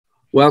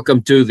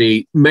Welcome to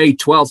the May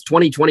 12th,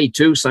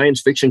 2022 Science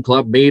Fiction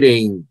Club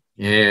meeting.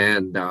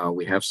 And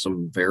we have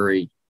some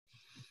very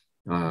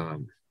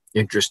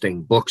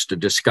interesting books to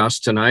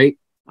discuss tonight,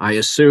 I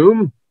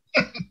assume.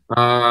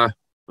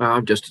 Roger,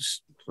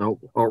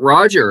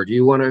 do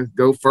you want to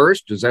go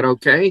first? Is that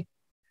okay?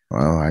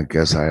 Well, I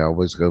guess I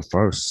always go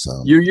first.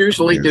 So you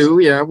usually do,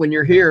 yeah, when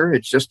you're here.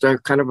 It's just a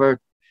kind of a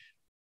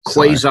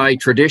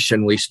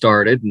quasi-tradition we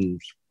started.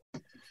 And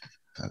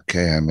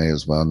okay, I may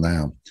as well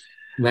now.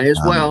 May as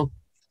well.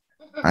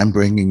 I'm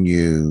bringing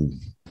you,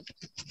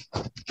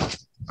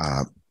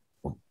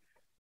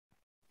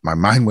 my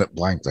mind went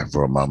blank there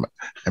for a moment.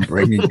 I'm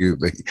bringing you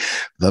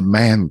the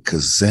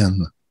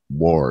Man-Kazin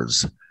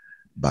Wars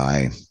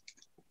by,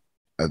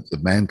 the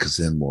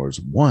Man-Kazin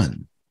Wars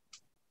 1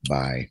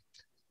 by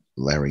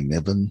Larry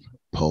Niven,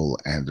 Poul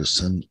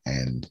Anderson,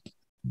 and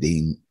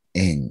Dean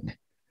Ing.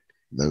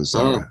 Those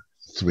are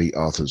three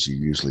authors you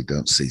usually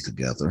don't see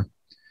together.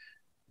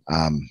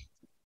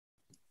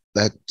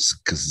 That's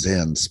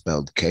Kazin,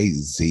 spelled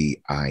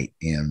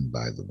K-Z-I-N,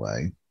 by the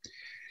way.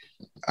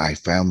 I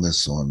found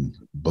this on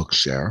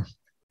Bookshare,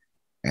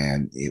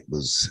 and it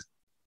was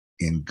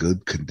in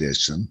good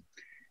condition.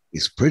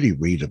 It's pretty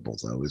readable,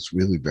 though. It's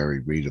really very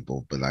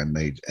readable, but I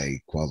made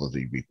a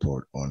quality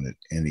report on it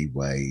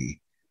anyway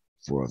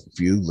for a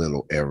few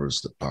little errors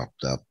that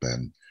popped up,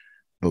 and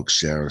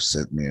Bookshare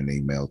sent me an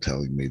email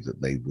telling me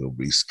that they will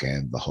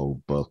rescan the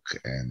whole book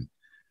and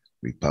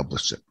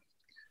republish it.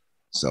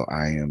 So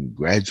I am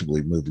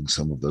gradually moving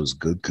some of those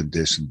good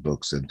condition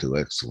books into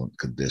excellent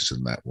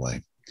condition that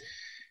way.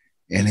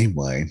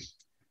 Anyway,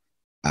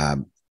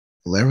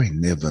 Larry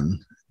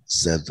Niven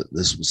said that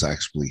this was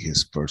actually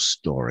his first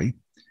story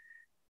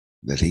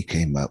that he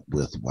came up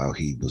with while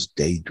he was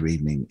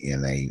daydreaming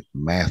in a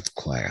math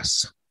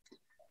class.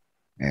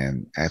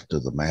 And after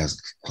the math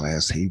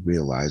class, he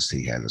realized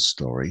he had a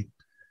story.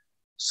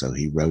 So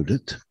he wrote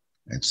it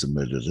and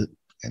submitted it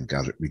and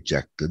got it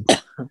rejected.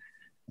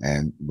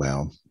 And,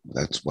 well,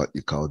 that's what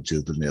you call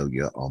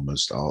juvenilia.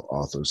 Almost all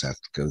authors have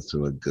to go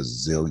through a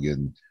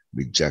gazillion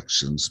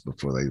rejections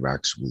before they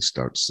actually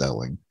start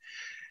selling.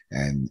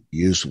 And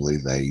usually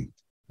they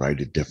write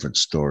a different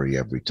story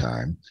every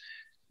time.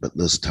 But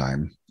this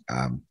time,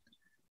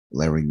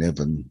 Larry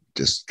Niven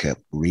just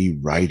kept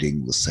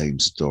rewriting the same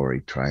story,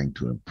 trying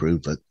to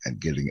improve it and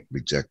getting it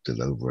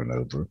rejected over and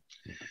over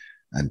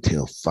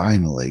until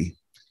finally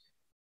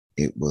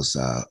it was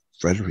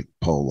Frederick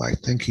Pohl, I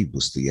think he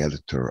was the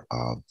editor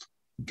of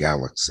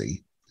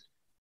Galaxy,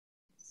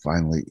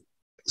 finally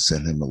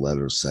sent him a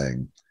letter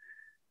saying,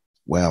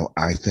 well,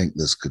 I think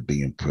this could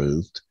be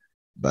improved,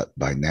 but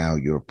by now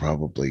you're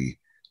probably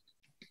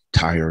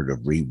tired of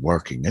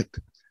reworking it.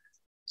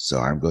 So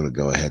I'm going to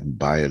go ahead and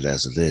buy it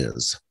as it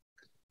is.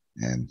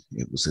 And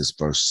it was his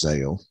first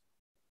sale.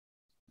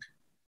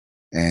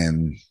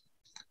 And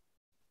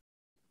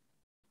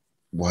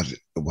what it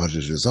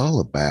is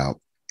all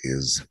about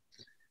is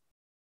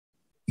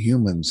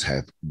humans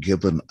have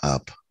given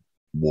up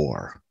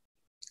war.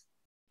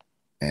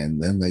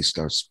 And then they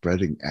start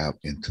spreading out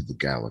into the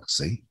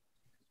galaxy.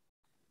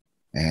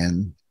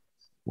 And,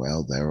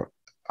 well, there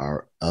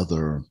are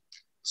other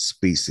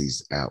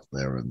species out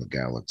there in the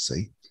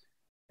galaxy.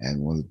 And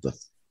one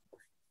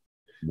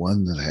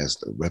that has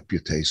the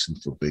reputation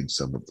for being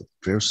some of the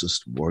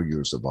fiercest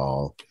warriors of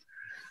all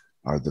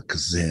are the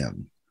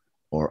Kazin,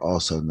 or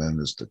also known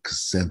as the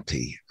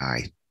Kzinti.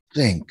 I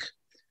think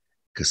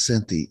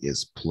Kzinti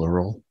is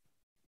plural.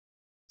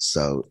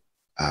 So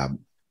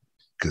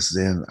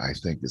Kazin, I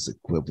think, is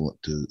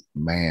equivalent to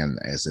man,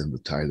 as in the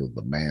title,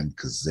 the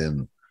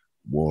Man-Kazin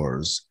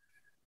Wars.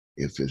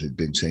 If it had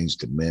been changed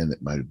to men,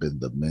 it might have been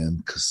the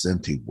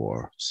Men-Kzinti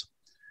Wars.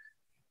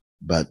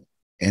 But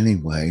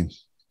anyway,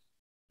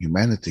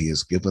 humanity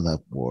has given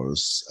up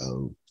wars.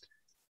 So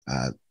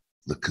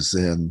the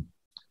Kazin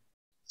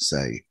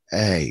say,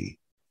 hey,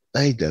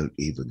 they don't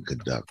even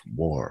conduct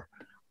war.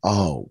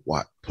 Oh,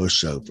 what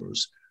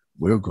pushovers.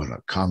 We're going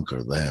to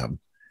conquer them.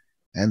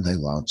 And they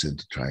launch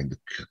into trying to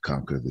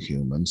conquer the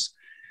humans.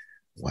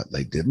 What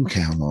they didn't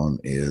count on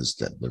is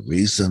that the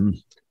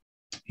reason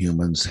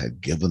humans had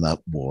given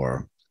up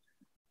war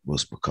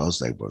was because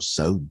they were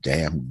so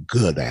damn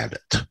good at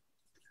it.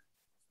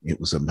 It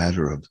was a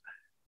matter of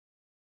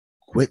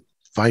quit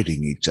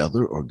fighting each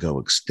other or go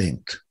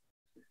extinct.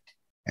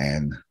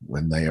 And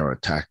when they are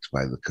attacked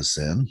by the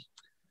Kazin,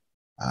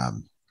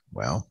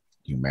 well,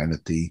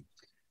 humanity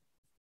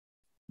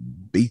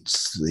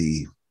beats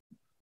the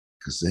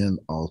Kazin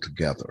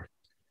altogether,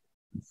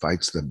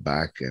 fights them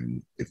back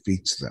and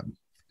defeats them.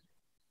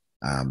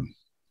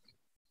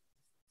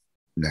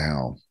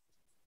 Now,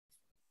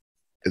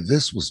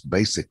 this was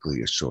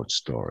basically a short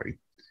story,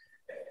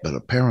 but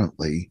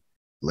apparently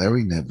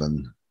Larry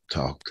Niven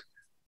talked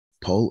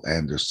Poul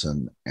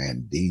Anderson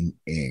and Dean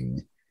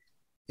Ing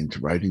into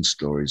writing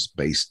stories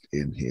based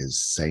in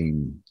his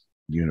same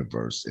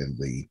universe, in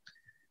the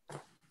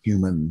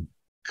human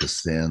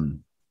Kazin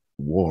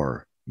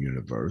war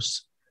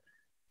universe.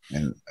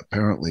 And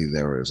apparently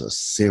there is a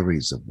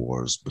series of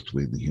wars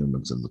between the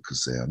humans and the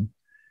Kazin.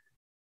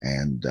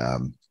 And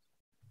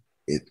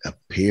it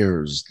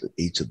appears that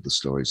each of the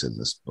stories in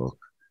this book,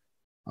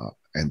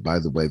 and by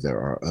the way, there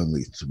are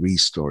only 3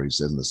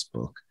 stories in this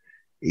book.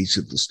 Each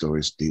of the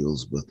stories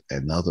deals with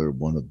another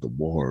one of the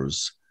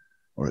wars,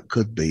 or it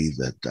could be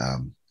that,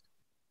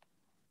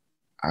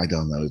 I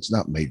don't know, it's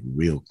not made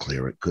real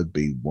clear. It could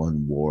be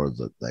one war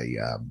that they,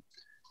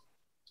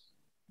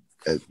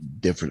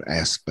 different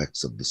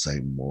aspects of the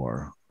same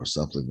war or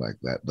something like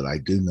that. But I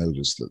do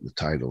notice that the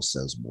title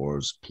says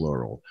Wars,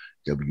 plural,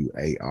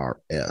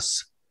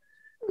 WARS.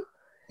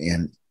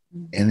 In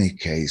any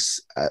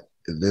case,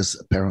 this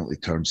apparently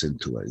turns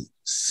into a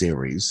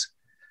series.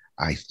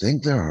 I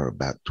think there are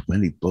about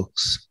 20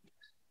 books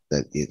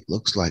that it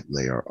looks like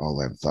they are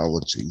all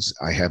anthologies.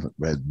 I haven't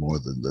read more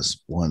than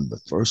this one,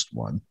 the first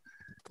one,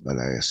 but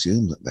I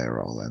assume that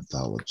they're all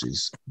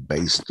anthologies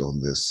based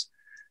on this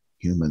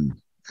human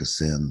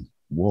Kacin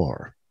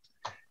war.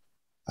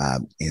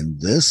 In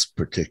this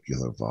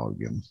particular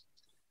volume,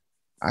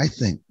 I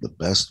think the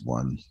best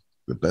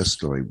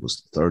story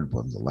was the third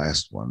one, the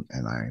last one,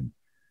 and I'm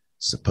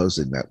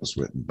supposing that was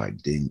written by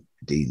Dean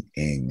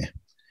Ing.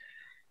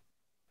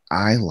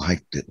 I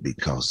liked it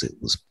because it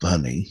was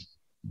funny,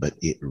 but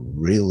it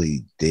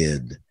really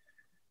did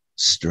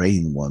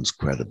strain one's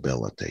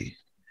credibility.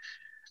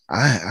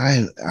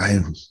 I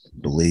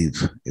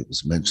believe it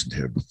was mentioned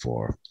here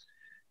before.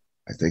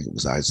 I think it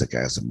was Isaac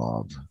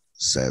Asimov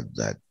said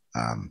that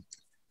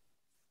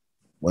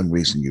one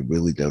reason you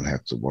really don't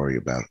have to worry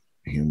about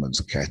humans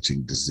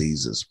catching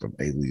diseases from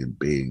alien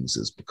beings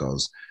is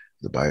because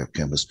the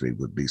biochemistry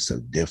would be so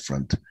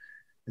different.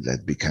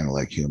 That'd be kind of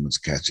like humans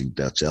catching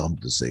Dutch elm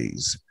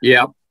disease.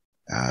 Yeah.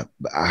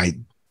 I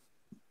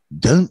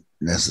don't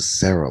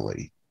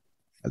necessarily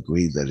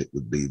agree that it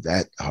would be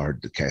that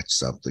hard to catch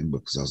something,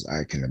 because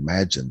I can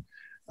imagine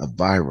a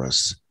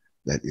virus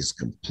that is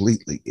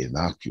completely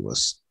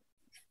innocuous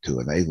to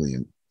an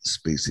alien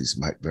species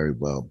might very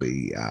well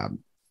be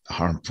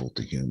harmful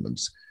to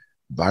humans.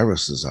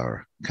 Viruses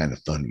are kind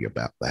of funny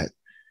about that.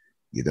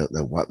 You don't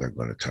know what they're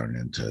going to turn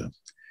into.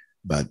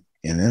 But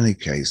in any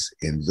case,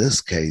 in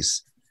this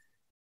case,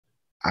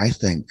 I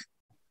think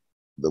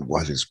that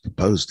what is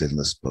proposed in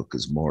this book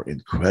is more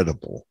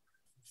incredible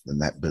than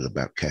that bit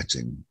about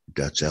catching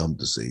Dutch elm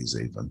disease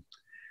even.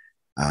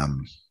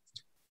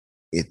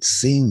 It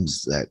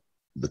seems that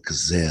the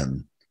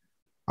Kacin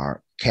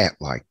are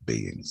cat-like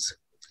beings.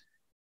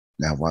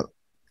 Now, what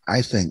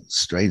I think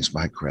strains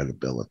my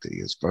credibility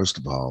is, first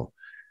of all,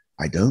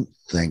 I don't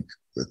think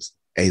that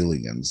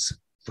aliens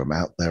from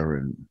out there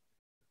in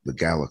the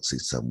galaxy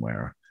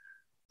somewhere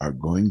are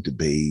going to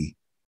be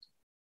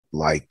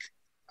like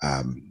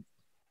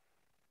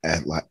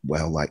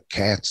like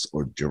cats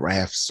or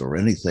giraffes or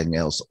anything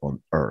else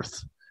on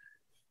Earth.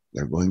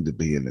 They're going to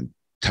be an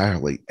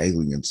entirely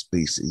alien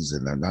species,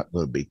 and they're not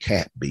going to be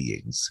cat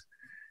beings.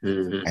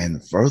 Mm-hmm.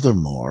 And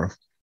furthermore,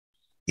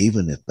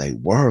 even if they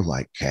were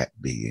like cat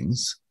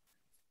beings,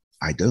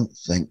 I don't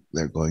think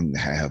they're going to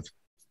have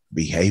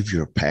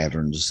behavior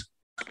patterns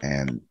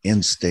and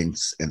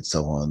instincts and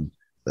so on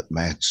that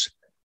match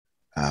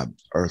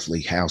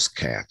earthly house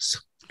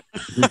cats.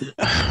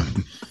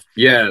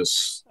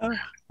 Yes.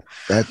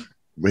 That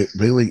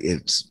really,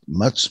 it's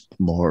much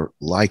more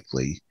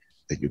likely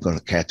that you're going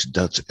to catch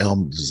Dutch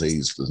elm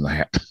disease than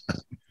that.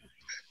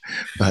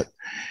 But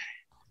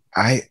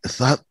I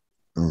thought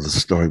the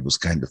story was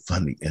kind of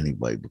funny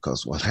anyway,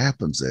 because what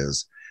happens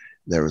is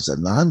there is a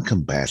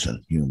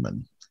non-combatant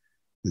human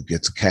who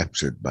gets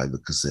captured by the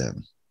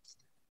Kacin.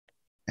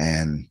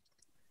 And,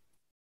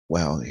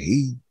 well,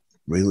 he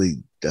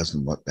really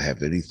doesn't want to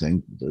have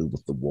anything to do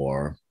with the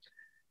war.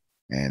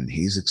 And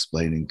he's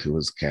explaining to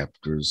his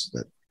captors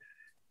that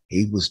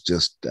he was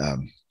just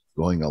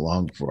going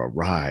along for a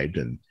ride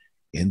and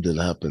ended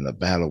up in a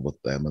battle with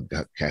them and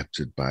got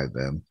captured by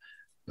them.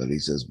 But he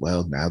says,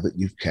 well, now that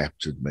you've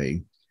captured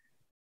me,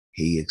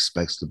 he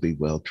expects to be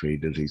well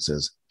treated. He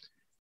says,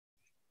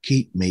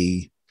 keep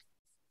me,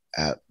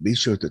 be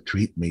sure to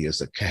treat me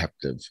as a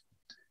captive.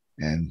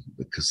 And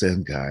the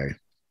Kacin guy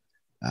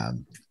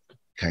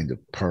kind of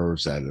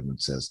purrs at him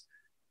and says,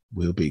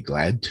 we'll be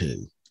glad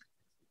to.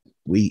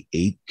 We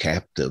eat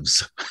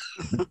captives.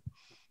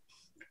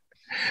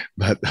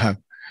 But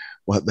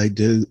what they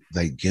do,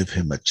 they give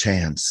him a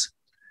chance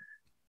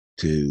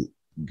to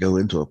go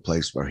into a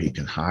place where he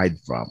can hide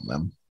from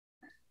them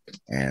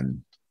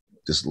and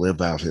just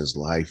live out his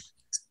life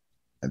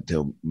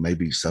until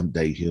maybe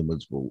someday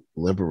humans will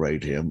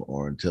liberate him,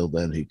 or until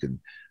then he can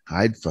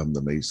hide from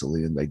them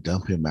easily, and they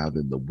dump him out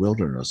in the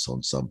wilderness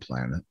on some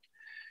planet.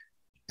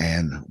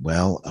 And,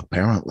 well,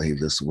 apparently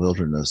this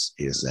wilderness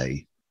is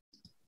a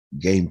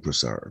game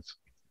preserve.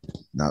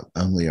 Not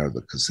only are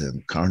the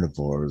Kacin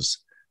carnivores,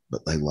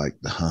 but they like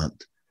to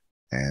hunt.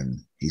 And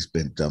he's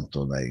been dumped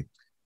on a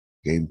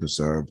game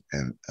preserve,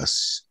 and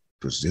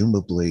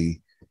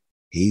presumably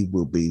he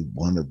will be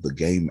one of the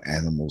game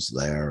animals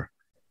there.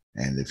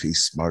 And if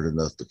he's smart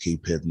enough to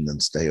keep hidden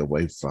and stay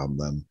away from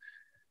them,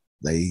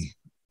 they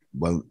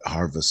won't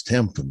harvest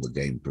him from the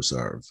game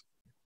preserve.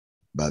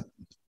 But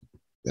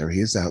there he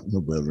is out in the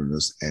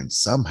wilderness, and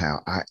somehow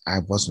I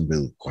wasn't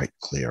really quite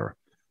clear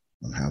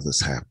on how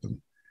this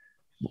happened.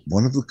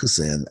 One of the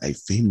Kazin, a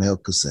female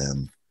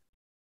Kazin,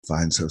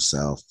 finds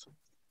herself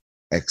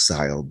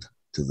exiled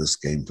to this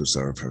game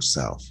preserve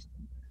herself.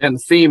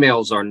 And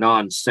females are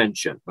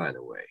non-sentient, by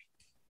the way.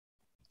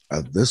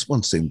 This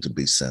one seemed to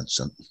be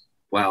sentient.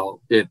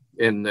 Well,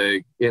 in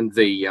the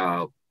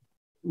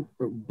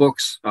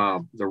books,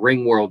 the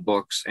Ringworld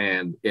books,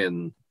 and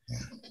in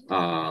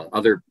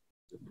other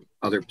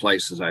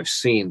places I've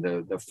seen,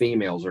 the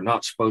females are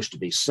not supposed to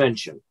be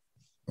sentient.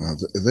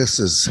 This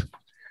is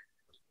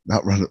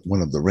not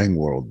one of the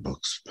Ringworld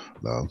books,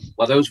 though.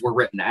 Well, those were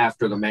written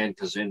after the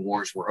Man-Kazin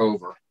Wars were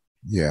over.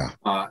 Yeah,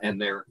 and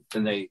the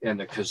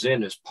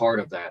Kazin is part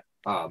of that.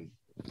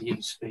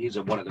 He's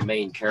one of the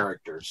main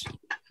characters.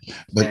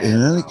 But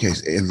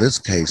in this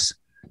case,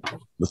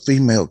 the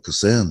female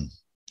Kazin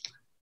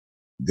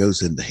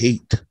goes into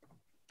heat,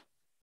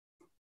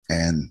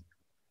 and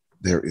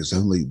there is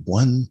only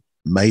one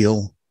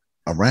male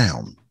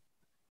around,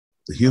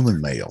 the human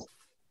male,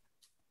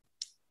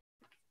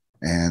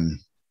 and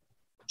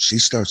she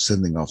starts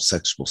sending off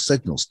sexual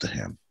signals to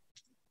him.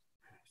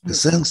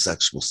 Kazin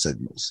sexual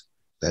signals.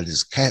 That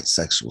is cat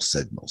sexual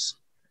signals.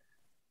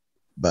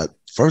 But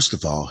first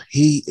of all,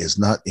 he is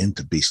not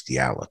into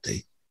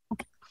bestiality.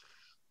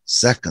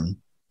 Second,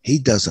 he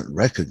doesn't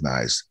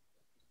recognize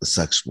the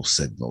sexual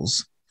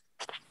signals.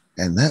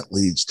 And that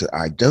leads to,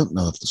 I don't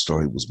know if the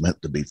story was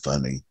meant to be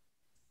funny,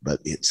 but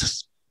it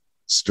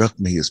struck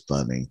me as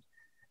funny.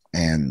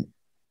 And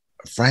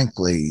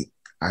frankly,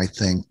 I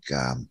think,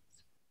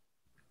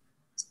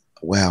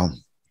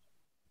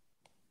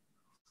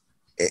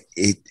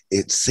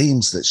 it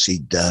seems that she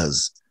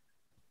does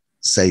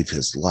save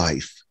his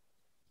life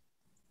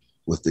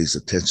with these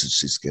attentions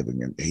she's giving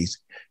him.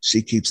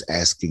 She keeps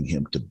asking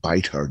him to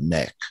bite her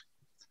neck,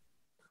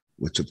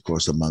 which of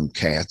course among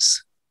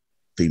cats,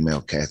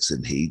 female cats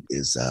in heat,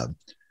 is a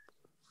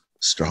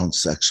strong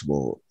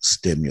sexual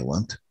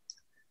stimulant,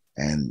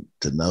 and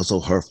to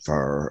nuzzle her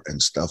fur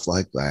and stuff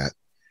like that.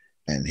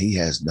 And he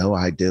has no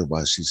idea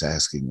why she's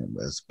asking him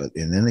this. But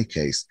in any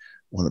case,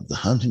 one of the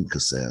hunting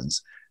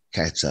Kazins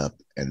catch up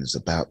and is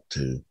about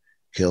to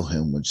kill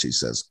him when she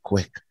says,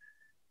 quick,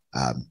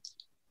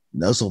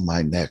 nuzzle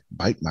my neck,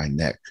 bite my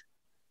neck.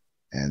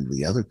 And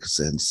the other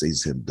Kazin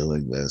sees him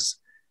doing this,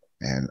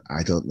 and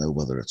I don't know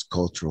whether it's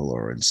cultural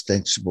or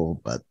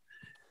instinctual, but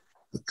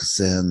the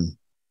Kazin,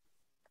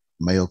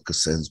 male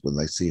Kazins, when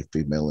they see a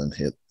female in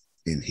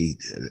heat,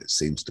 it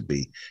seems to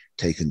be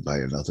taken by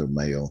another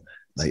male,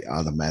 they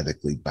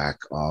automatically back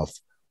off,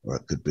 or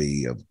it could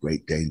be of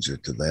great danger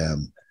to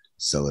them.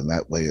 So in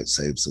that way, it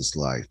saves his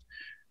life.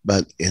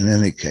 But in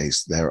any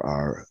case, there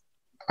are,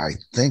 I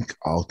think,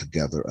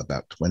 altogether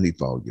about 20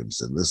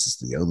 volumes, and this is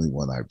the only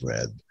one I've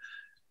read.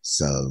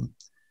 So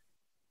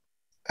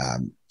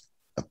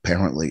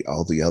apparently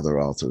all the other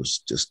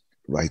authors just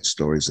write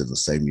stories in the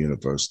same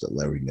universe that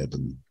Larry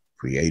Niven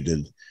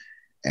created.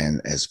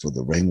 And as for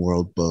the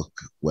Ringworld book,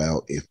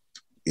 well, if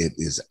it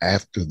is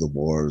after the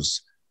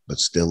wars, but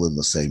still in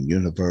the same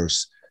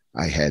universe,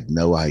 I had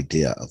no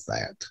idea of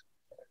that.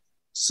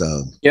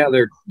 So yeah,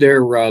 the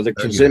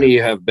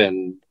Kazini have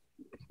been,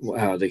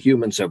 the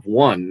humans have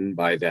won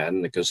by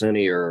then. The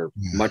Kazini are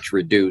much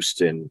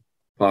reduced in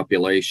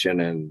population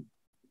and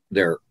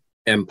their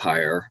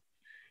empire,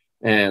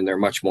 and they're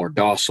much more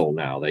docile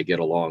now. They get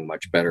along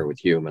much better with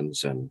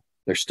humans, and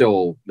they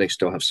still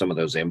have some of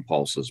those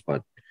impulses.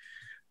 But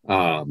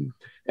and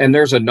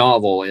there's a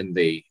novel in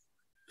the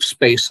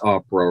space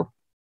opera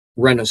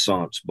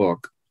Renaissance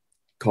book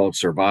called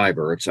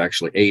Survivor. It's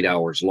actually 8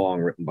 hours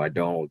long, written by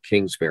Donald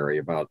Kingsbury,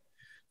 about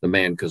the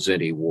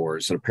Man-Kazini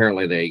Wars. And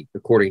apparently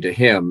according to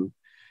him,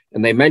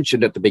 and they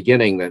mentioned at the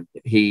beginning that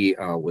he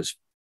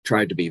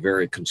tried to be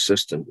very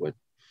consistent with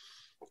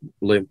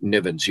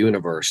Niven's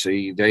universe.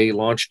 They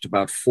launched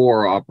about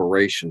 4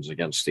 operations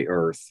against the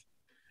Earth.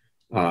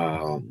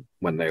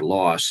 When they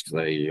lost,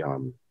 he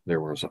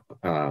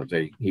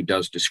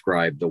does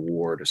describe the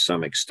war to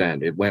some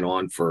extent. It went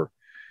on for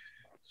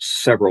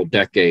several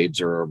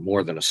decades or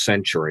more than a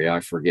century,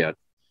 I forget,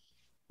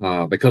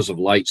 because of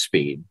light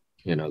speed.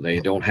 They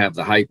don't have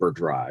the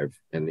hyperdrive,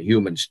 and the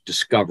humans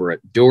discover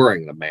it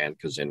during the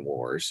Man-Kazin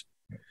Wars.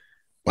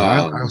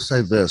 Well, I'll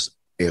say this: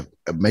 if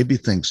maybe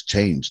things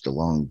changed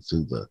along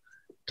through the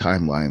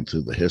timeline,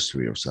 through the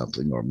history or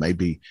something, or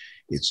maybe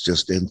it's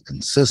just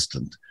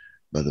inconsistent.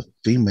 But if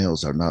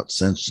females are not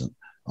sentient,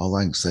 all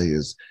I can say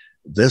is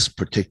this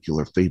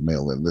particular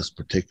female in this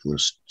particular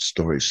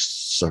story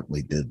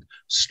certainly did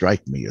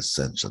strike me as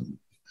sentient.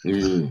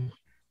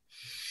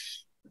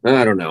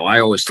 I don't know. I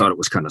always thought it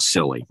was kind of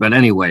silly. But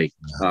anyway,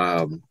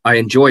 I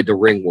enjoyed the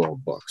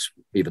Ringworld books,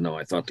 even though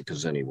I thought the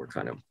Kazini were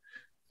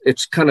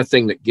it's kind of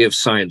thing that gives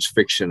science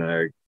fiction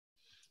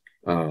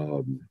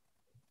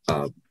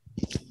a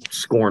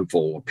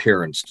scornful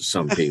appearance to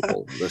some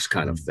people, this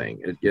kind of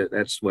thing.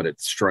 That's what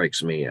it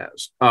strikes me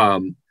as.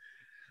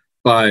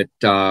 But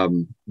I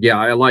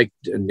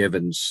liked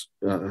Niven's.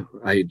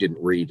 I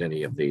didn't read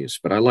any of these,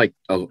 but I liked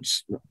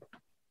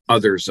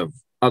others of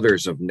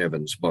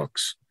Niven's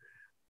books.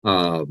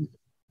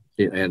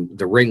 and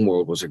the Ring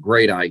World was a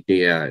great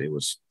idea. It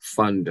was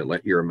fun to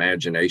let your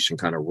imagination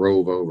kind of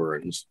rove over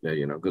and,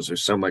 because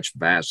there's so much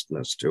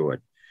vastness to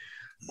it.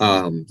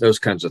 Those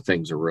kinds of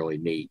things are really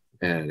neat.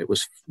 And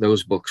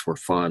those books were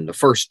fun. The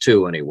first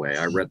two, anyway.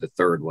 I read the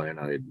third one and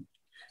I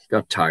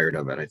got tired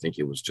of it. I think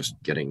he was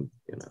just getting,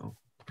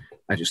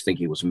 I just think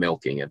he was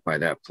milking it by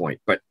that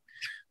point. But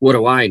what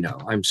do I know?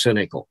 I'm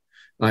cynical,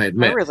 I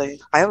admit.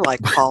 I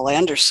like Paul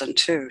Anderson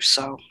too.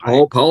 So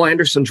Paul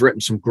Anderson's written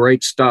some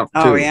great stuff too.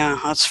 Oh yeah,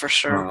 that's for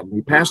sure.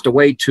 He passed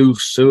away too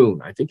soon.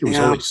 I think he was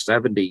only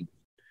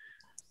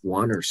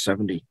 71 or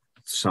 70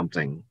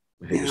 something.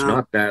 He was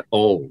not that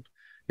old.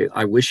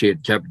 I wish he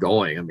had kept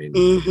going. I mean,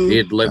 he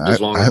had lived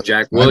as long as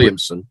Jack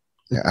Williamson.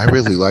 I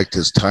really liked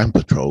his Time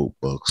Patrol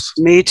books.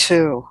 Me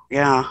too.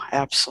 Yeah,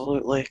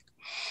 absolutely.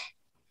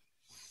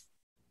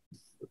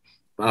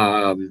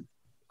 I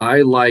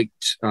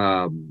liked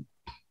The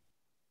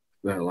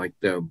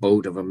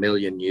Boat of a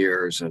Million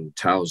Years and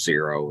Tau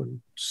Zero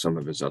and some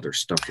of his other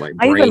stuff like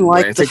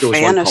Brainwave. I think there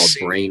was one called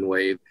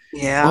Brainwave.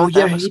 Yeah. Oh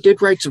yeah, he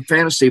did write some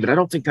fantasy, but I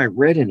don't think I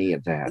read any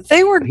of that.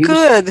 They were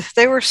good.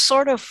 They were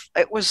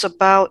it was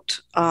about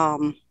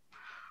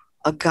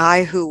a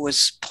guy who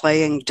was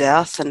playing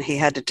death and he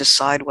had to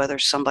decide whether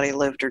somebody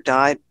lived or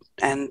died.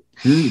 And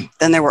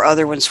then there were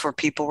other ones where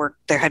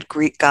there had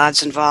Greek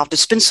gods involved.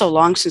 It's been so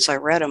long since I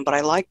read them, but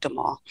I liked them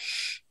all.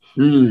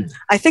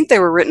 I think they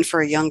were written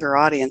for a younger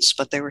audience,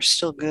 but they were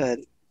still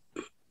good.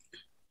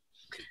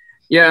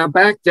 Yeah,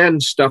 back then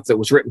stuff that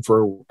was written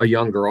for a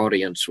younger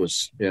audience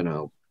was,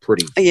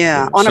 pretty.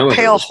 Yeah, On a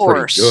Pale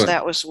Horse.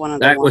 That was one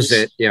of the ones. That was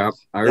it. Yeah,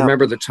 I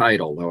remember the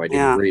title, though I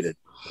didn't read it.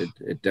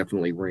 It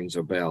definitely rings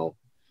a bell.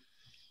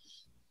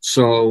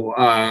 So,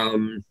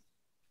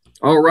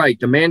 all right,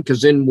 The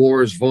Man-Kazin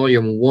Wars,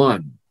 Volume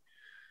 1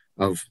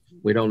 of,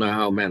 we don't know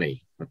how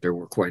many, but there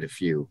were quite a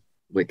few.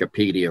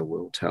 Wikipedia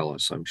will tell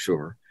us, I'm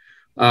sure.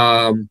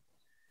 What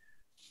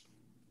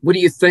do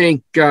you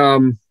think,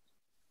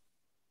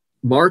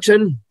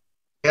 Martin?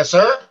 Yes,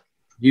 sir.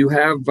 You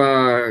have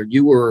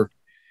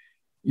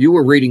you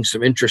were reading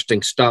some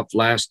interesting stuff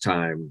last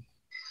time.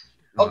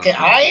 Okay,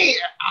 I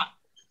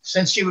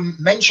since you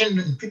mentioned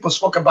and people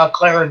spoke about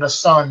Claire and the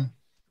Sun,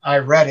 I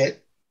read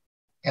it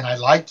and I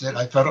liked it.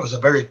 I thought it was a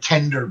very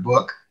tender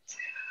book.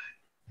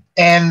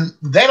 And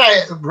then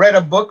I read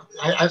a book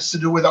that has to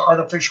do with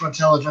artificial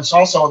intelligence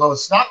also, although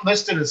it's not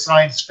listed as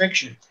science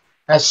fiction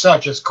as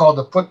such. It's called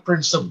The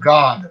Footprints of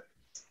God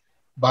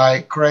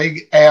by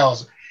Craig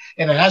Ailes.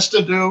 And it has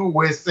to do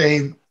with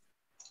a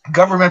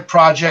government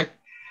project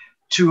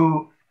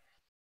to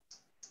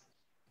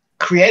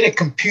create a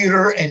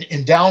computer and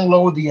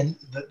download the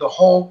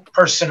whole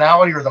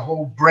personality or the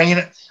whole brain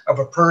of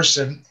a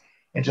person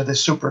into the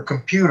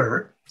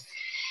supercomputer.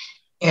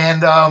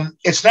 And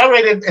it's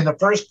narrated in the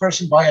first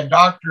person by a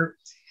doctor.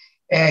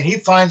 And he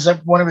finds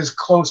that one of his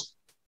close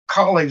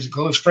colleagues, a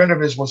close friend of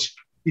his,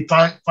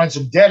 finds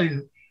him dead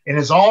in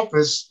his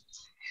office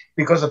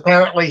because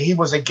apparently he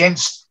was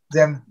against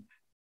them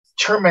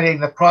terminating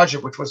the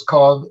project, which was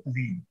called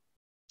the,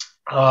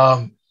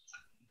 I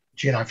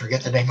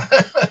forget the name of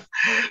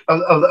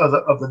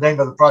the name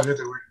of the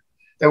project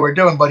they were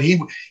doing, but he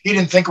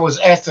didn't think it was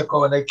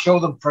ethical, and they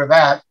killed him for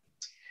that.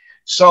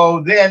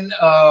 So then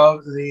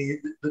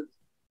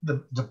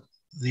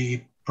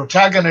the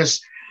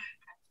protagonist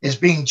is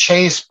being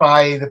chased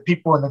by the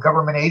people in the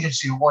government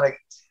agency who want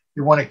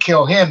to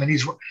kill him, and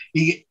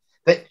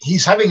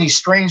he's having these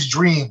strange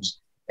dreams,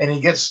 and he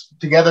gets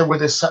together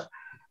with his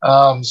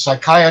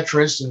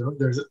psychiatrist. And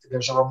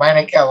there's a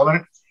romantic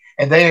element,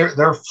 and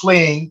they're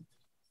fleeing,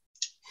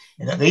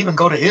 and they even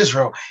go to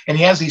Israel. And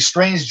he has these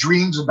strange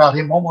dreams about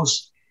him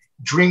almost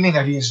dreaming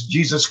that he's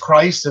Jesus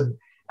Christ and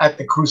at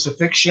the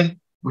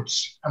crucifixion,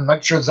 which I'm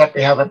not sure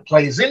exactly how that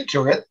plays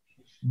into it,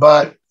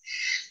 but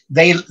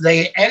they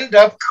end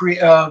up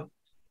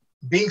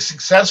being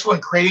successful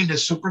in creating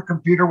this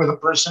supercomputer with a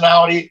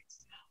personality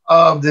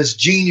of this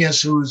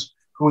genius who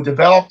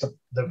developed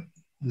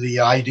the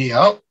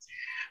idea.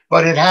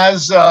 But it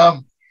has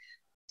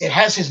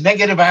his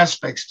negative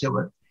aspects to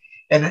it,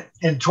 and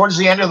towards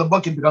the end of the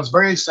book, it becomes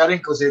very exciting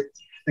because the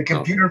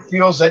computer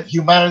feels that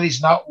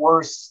humanity's not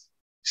worth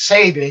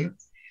saving,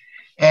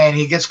 and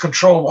he gets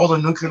control of all the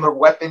nuclear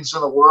weapons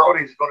in the world.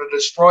 He's going to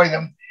destroy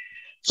them.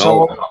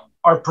 So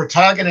our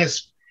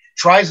protagonist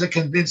tries to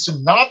convince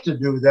him not to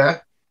do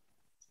that,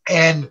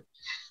 and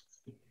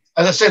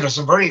as I said, there's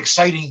some very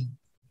exciting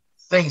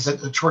things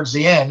towards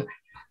the end.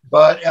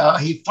 But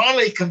he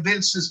finally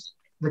convinces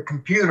the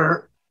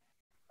computer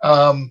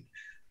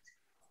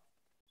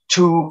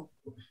to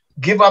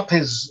give up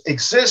his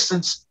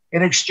existence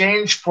in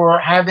exchange for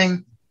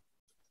having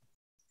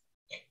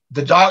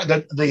the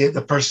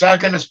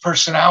protagonist's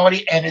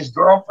personality and his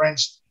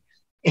girlfriend's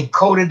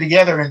encoded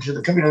together into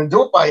the computer. And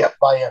do it by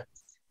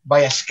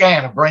a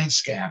scan, a brain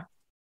scan,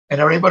 and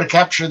they're able to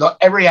capture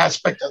every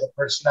aspect of the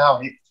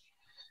personality.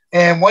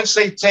 And once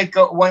they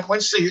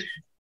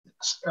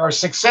are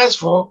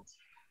successful,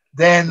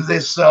 then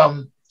this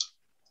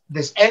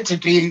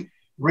entity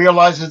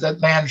realizes that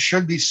man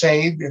should be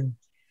saved, and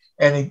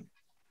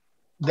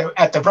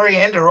at the very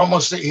end,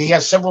 he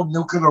has several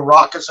nuclear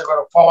rockets that are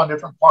going to fall in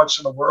different parts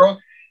of the world,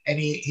 and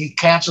he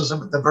cancels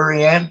them at the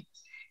very end.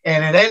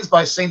 And it ends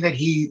by saying that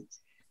he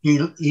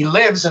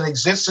lives and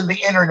exists in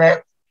the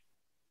internet.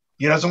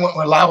 He doesn't want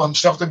to allow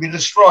himself to be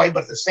destroyed,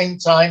 but at the same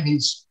time,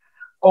 he's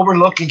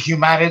overlooking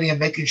humanity and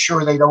making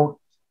sure they don't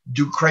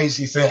do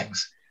crazy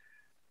things.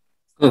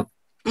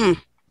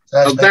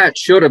 That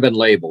should have been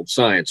labeled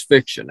science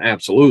fiction.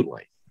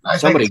 Absolutely.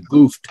 Somebody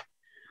goofed.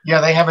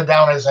 Yeah, they have it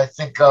down as, I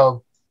think,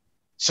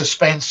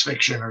 suspense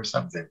fiction or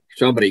something.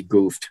 Somebody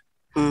goofed.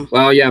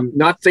 Well, yeah, I'm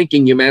not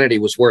thinking humanity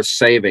was worth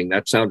saving.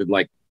 That sounded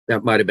like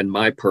that might have been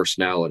my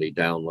personality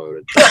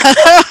downloaded.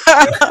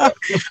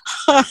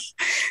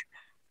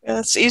 Yeah,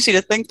 it's easy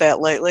to think that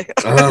lately.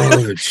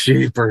 Oh,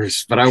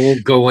 jeepers. But I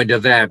won't go into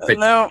that. But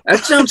no.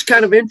 That sounds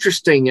kind of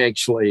interesting,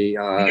 actually.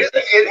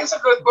 It is a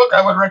good book.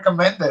 I would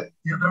recommend it.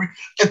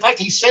 In fact,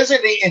 he says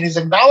it in his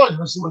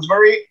acknowledgments, he was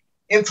very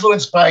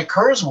influenced by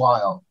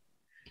Kurzweil.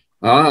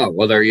 Ah,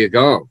 well, there you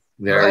go.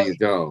 You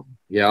go.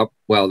 Yep.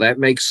 Well, that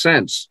makes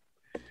sense.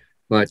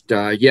 But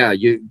yeah,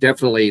 you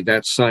definitely,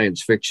 that's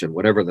science fiction,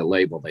 whatever the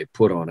label they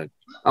put on it.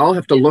 I'll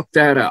have to look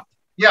that up.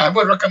 Yeah, I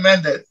would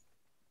recommend it.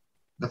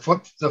 The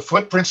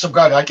Footprints of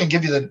God. I can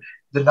give you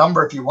the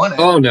number if you want it.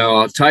 Oh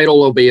no, a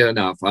title will be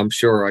enough. I'm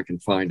sure I can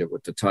find it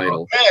with the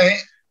title. Okay.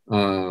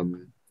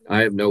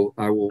 I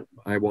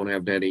won't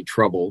have any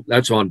trouble.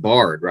 That's on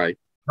Bard, right?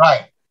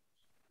 Right.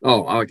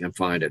 Oh, I can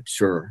find it,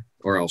 sure.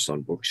 Or else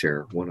on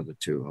Bookshare, one of the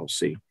two. I'll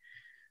see.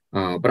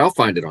 But I'll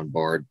find it on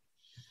Bard.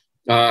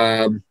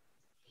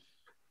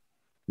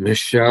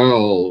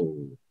 Michelle.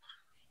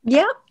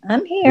 Yeah,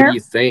 I'm here. What do you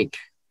think?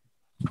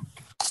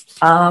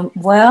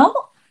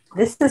 Well,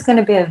 this is going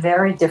to be a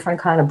very different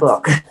kind of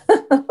book.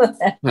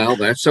 Well,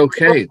 that's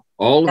okay.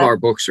 All of our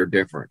books are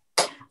different.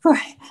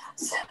 Right.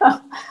 So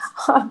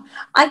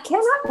I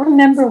cannot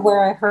remember where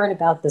I heard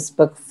about this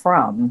book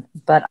from,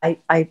 but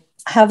I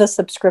have a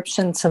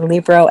subscription to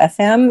Libro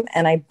FM,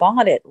 and I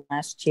bought it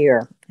last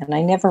year, and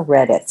I never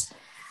read it.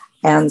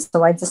 And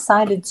so I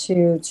decided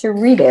to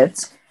read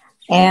it,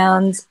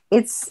 and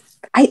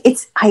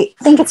I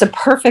think it's a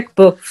perfect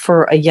book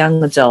for a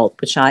young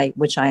adult, which I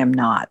am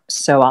not.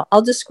 So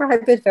I'll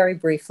describe it very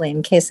briefly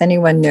in case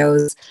anyone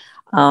knows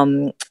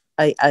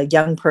a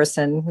young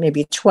person,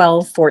 maybe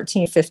 12,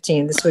 14,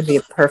 15. This would be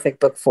a perfect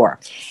book for.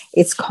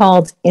 It's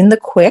called In the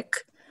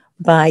Quick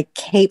by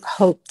Cape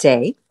Hope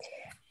Day.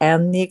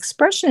 And the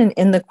expression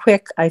 "in the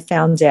quick," I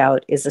found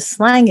out, is a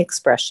slang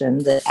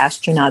expression that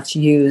astronauts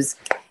use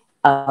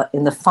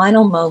in the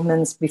final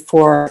moments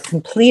before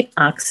complete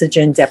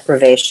oxygen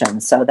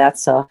deprivation. So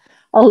that's a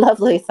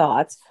lovely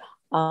thought.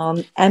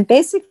 And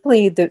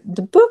basically the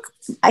book,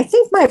 I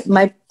think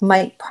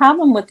my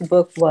problem with the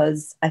book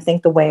was, I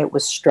think, the way it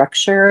was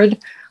structured.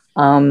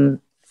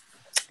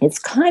 It's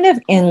kind of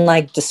in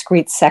like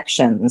discrete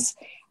sections,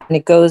 and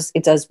it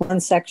does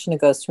one section,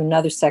 it goes to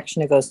another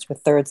section, it goes to a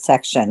third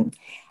section.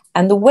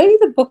 And the way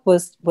the book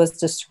was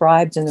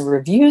described in the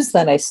reviews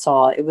that I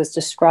saw, it was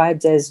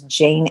described as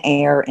Jane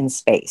Eyre in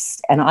space.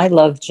 And I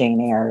love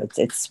Jane Eyre.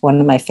 It's one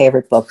of my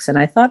favorite books. And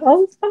I thought,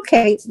 oh,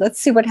 okay,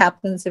 let's see what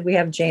happens if we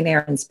have Jane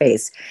Eyre in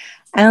space.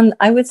 And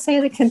I would say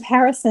the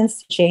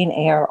comparisons to Jane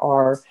Eyre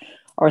are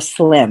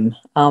slim.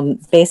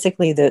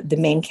 Basically, the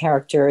main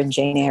character in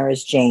Jane Eyre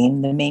is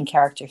Jane. The main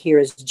character here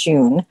is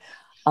June.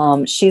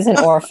 She's an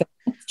orphan,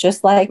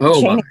 just like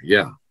Jane Eyre.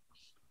 Yeah.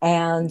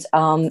 And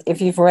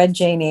if you've read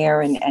Jane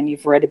Eyre and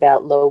you've read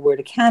about Lowood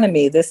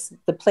Academy,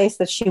 the place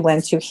that she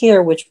went to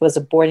here, which was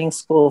a boarding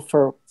school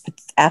for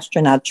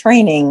astronaut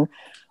training,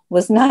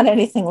 was not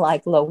anything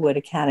like Lowood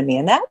Academy.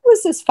 And that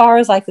was as far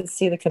as I could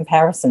see the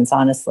comparisons,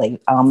 honestly.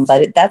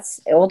 But that's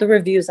all the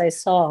reviews I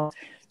saw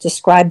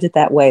described it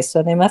that way.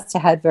 So they must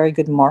have had very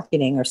good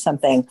marketing or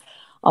something.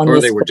 Or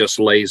they were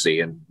just lazy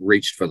and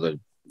reached for the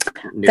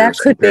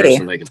nearest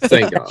comparison they could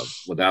think of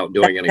without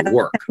doing any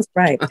work.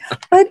 Right.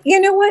 But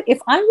you know what? If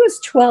I was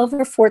 12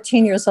 or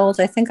 14 years old,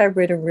 I think I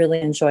would have really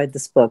enjoyed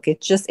this book.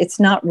 It's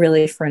not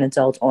really for an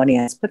adult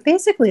audience. But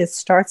basically, it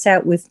starts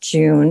out with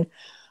June,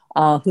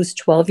 who's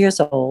 12 years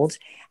old,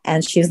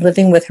 and she's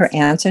living with her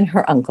aunt and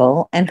her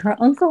uncle. And her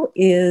uncle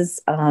is,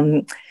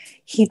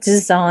 he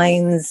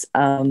designs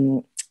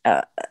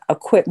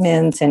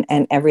equipment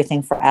and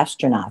everything for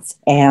astronauts.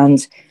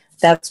 And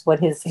that's what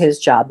his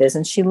job is.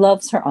 And she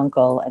loves her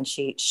uncle, and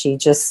she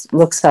just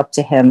looks up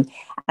to him,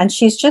 and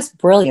she's just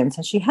brilliant.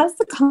 And she has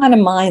the kind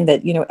of mind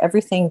that,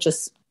 everything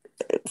just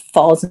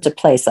falls into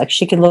place. Like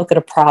she can look at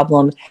a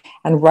problem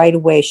and right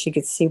away she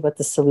could see what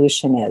the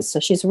solution is. So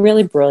she's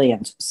really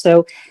brilliant.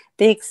 So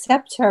they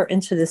accept her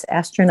into this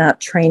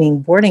astronaut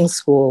training boarding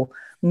school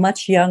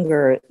much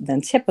younger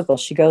than typical.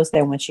 She goes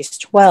there when she's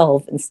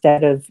 12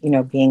 instead of,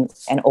 being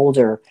an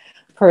older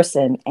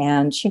person.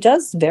 And she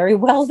does very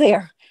well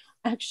there.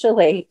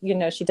 Actually,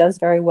 she does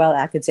very well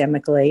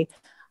academically,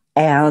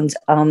 and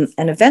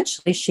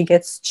eventually she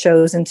gets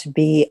chosen to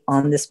be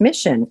on this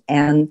mission.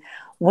 And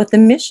what the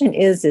mission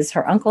is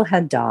her uncle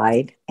had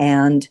died,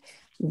 and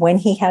when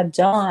he had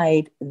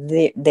died,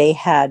 they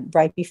had,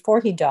 right before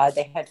he died,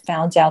 they had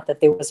found out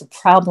that there was a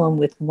problem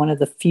with one of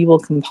the fuel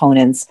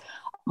components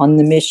on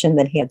the mission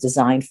that he had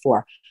designed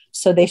for.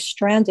 So they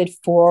stranded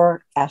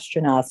 4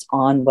 astronauts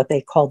on what they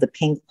call the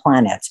Pink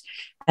Planet.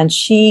 And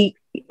she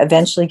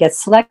eventually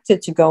gets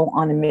selected to go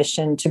on a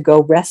mission to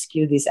go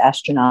rescue these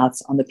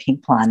astronauts on the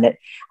Pink Planet.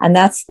 And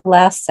that's the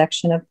last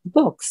section of the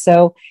book.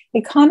 So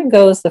it kind of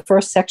goes, the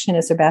first section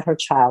is about her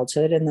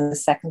childhood, and then the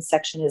second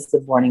section is the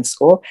boarding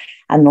school,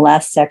 and the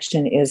last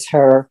section is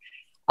her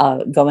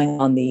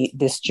going on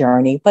this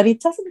journey. But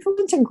it doesn't go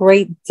into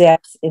great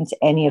depth into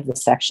any of the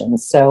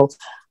sections. So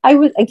I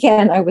would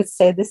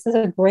say this is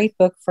a great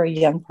book for a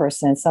young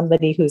person,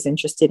 somebody who's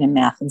interested in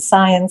math and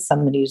science,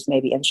 somebody who's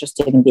maybe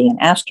interested in being an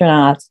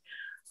astronaut.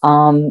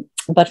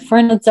 But for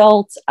an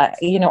adult,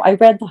 I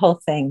read the whole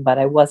thing, but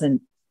I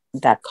wasn't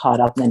that caught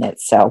up in it.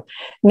 So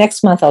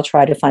next month I'll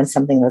try to find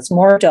something that's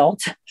more adult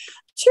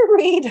to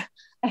read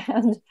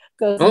and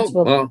goes into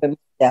a little bit more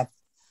depth.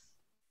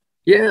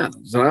 Yeah.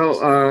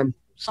 So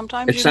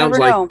sometimes it sounds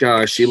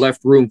like she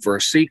left room for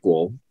a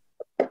sequel.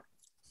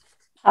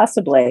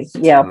 Possibly.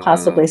 Yeah,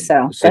 possibly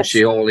so. Since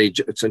she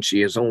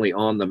is only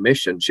on the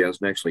mission, she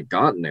hasn't actually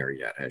gotten there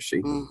yet, has she?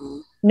 Mm-hmm.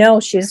 No,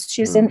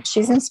 she's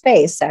in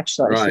space,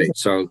 actually. Right.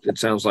 So it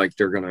sounds like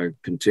they're going to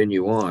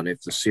continue on.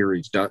 If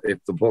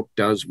the book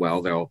does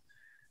well,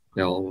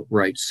 they'll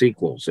write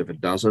sequels. If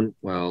it doesn't,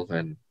 well,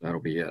 then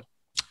that'll be it.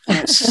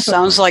 It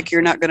sounds like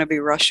you're not going to be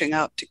rushing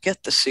out to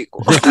get the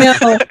sequel.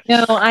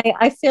 No,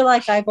 I feel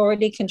like I've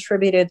already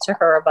contributed to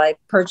her by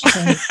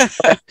purchasing.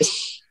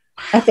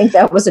 I think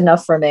that was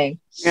enough for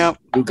me. Yep.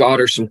 You got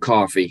her some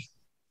coffee.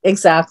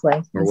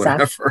 Exactly. Or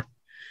whatever.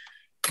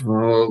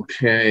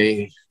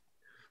 Okay.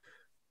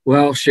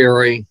 Well,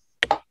 Sherry.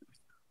 Okay.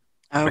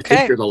 I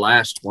think you're the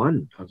last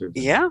one.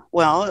 Yeah.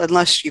 Well,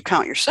 unless you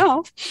count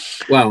yourself.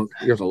 Well,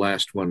 you're the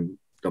last one.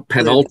 The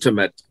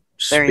penultimate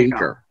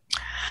speaker.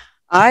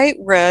 I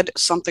read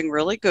something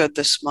really good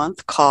this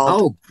month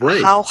called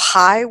How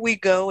High We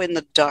Go in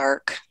the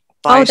Dark.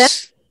 That'd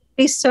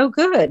be so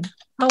good.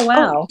 Oh,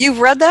 wow. Oh, you've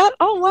read that?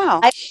 Oh, wow.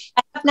 I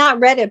have not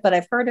read it, but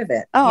I've heard of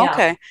it. Oh, yeah.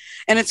 Okay.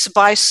 And it's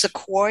by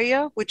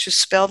Sequoia, which is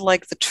spelled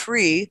like the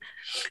tree.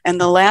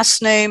 And the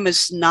last name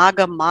is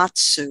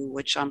Nagamatsu,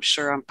 which I'm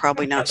sure I'm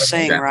probably not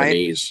saying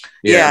Japanese. Right.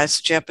 Yeah,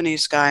 it's a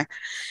Japanese guy.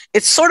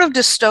 It's sort of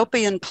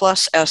dystopian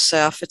plus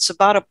SF. It's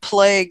about a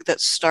plague that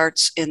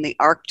starts in the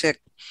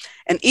Arctic.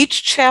 And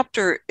each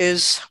chapter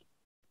is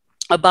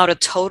about a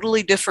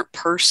totally different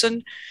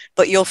person,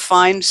 but you'll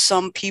find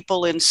some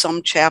people in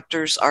some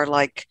chapters are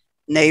like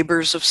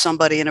neighbors of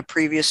somebody in a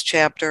previous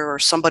chapter, or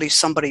somebody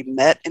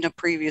met in a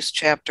previous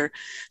chapter.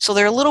 So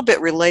they're a little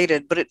bit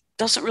related, but it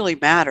doesn't really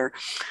matter.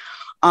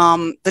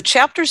 The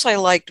chapters I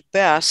liked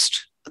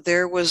best,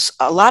 there was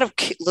a lot of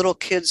little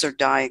kids are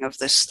dying of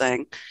this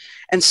thing.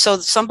 And so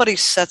somebody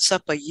sets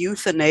up a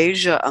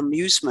euthanasia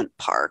amusement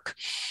park,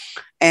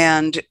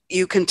 and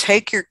you can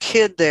take your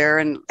kid there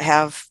and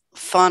have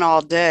fun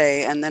all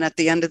day. And then at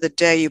the end of the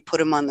day, you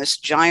put him on this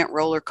giant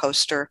roller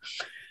coaster,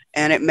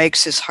 and it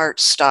makes his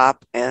heart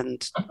stop,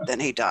 and then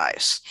he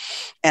dies.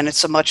 And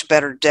it's a much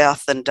better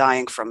death than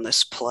dying from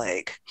this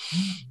plague.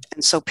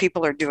 And so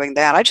people are doing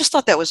that. I just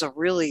thought that was a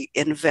really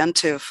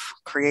inventive,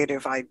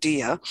 creative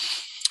idea.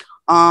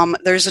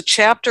 There's a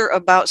chapter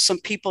about some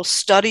people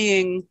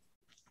studying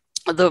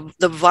the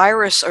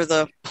virus or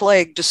the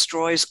plague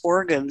destroys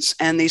organs,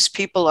 and these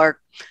people are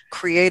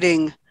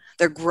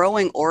they're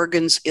growing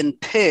organs in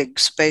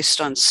pigs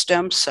based on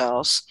stem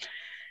cells.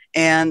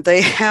 And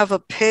they have a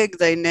pig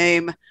they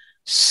name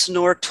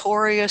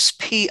Snortorius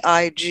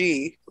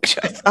Pig, which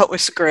I thought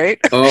was great.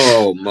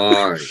 Oh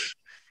my.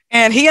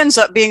 And he ends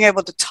up being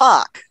able to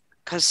talk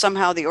because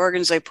somehow the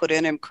organs they put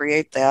in him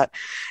create that.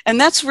 And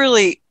that's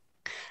really,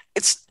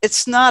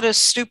 it's not as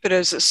stupid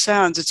as it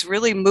sounds. It's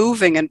really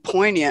moving and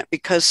poignant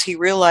because he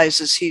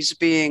realizes he's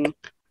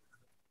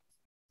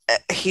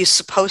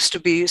supposed to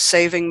be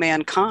saving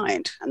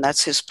mankind, and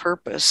that's his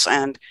purpose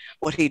and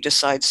what he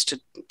decides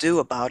to do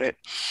about it.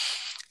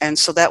 And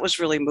so that was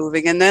really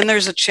moving. And then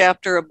there's a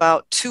chapter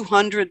about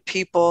 200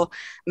 people,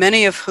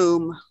 many of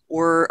whom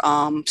were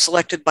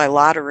selected by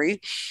lottery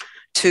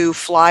to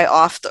fly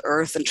off the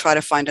Earth and try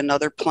to find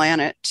another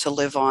planet to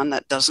live on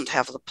that doesn't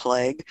have the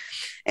plague.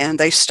 And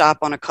they stop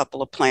on a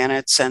couple of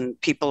planets, and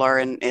people are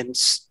in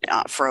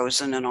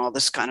frozen and all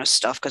this kind of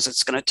stuff because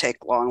it's going to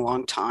take a long,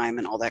 long time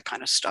and all that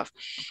kind of stuff.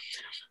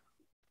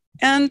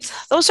 And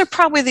those are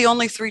probably the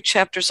only 3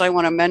 chapters I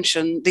want to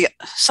mention.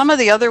 Some of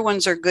the other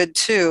ones are good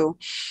too.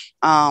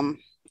 I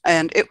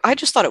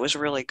just thought it was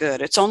really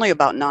good. It's only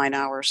about 9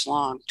 hours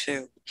long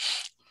too.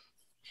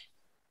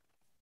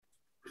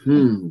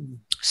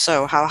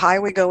 So How High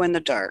We Go in the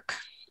Dark.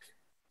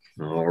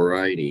 All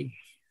righty.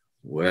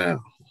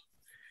 Well,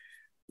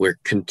 we're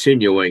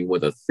continuing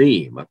with a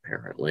theme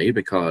apparently,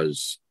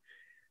 because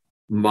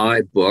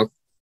my book,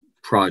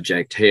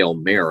 Project Hail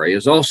Mary,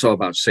 is also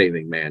about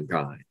saving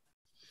mankind.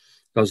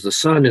 Because the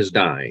sun is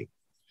dying,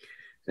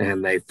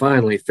 and they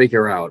finally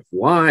figure out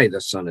why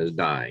the sun is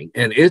dying,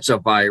 and it's a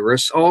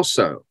virus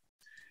also.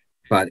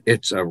 but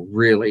it's a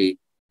really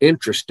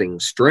interesting,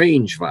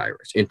 strange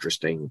virus.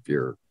 Interesting if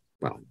you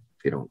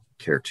don't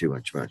care too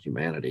much about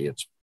humanity.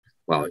 It's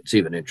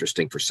even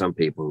interesting for some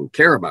people who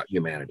care about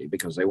humanity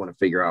because they want to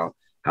figure out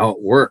how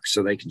it works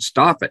so they can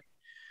stop it.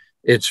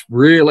 It's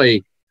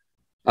really,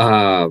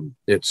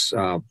 this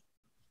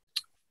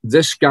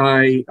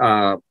guy,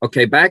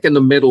 back in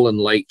the middle and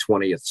late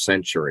 20th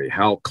century,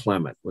 Hal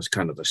Clement was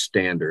kind of the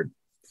standard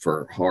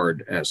for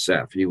hard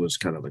SF. He was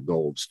kind of the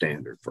gold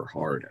standard for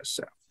hard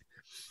SF.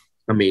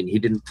 I mean, he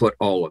didn't put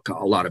a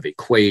lot of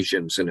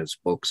equations in his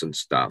books and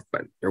stuff,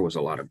 but there was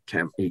a lot of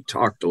he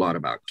talked a lot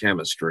about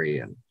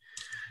chemistry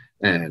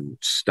and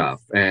stuff.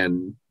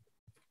 And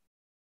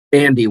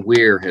Andy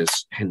Weir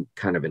has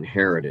kind of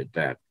inherited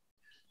that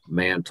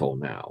mantle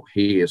now.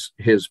 His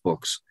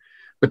books,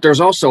 but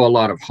there's also a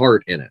lot of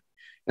heart in it.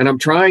 And I'm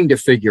trying to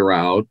figure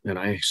out, and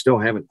I still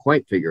haven't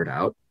quite figured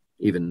out,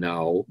 even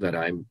now that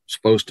I'm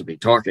supposed to be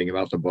talking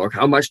about the book,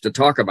 how much to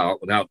talk about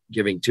without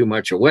giving too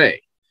much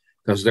away.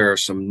 Because there are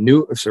some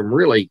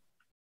really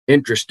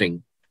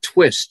interesting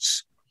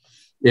twists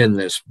in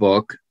this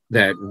book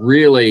that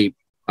really,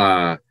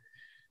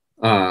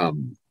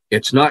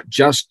 it's not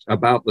just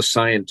about the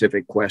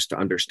scientific quest to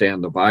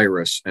understand the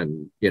virus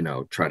and,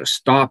 try to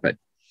stop it.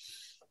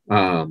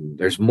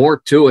 There's more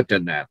to it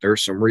than that.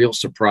 There's some real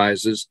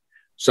surprises.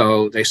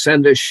 So they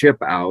send this ship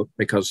out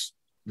because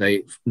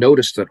they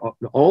noticed that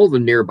all the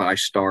nearby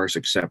stars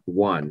except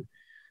one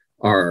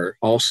are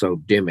also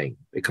dimming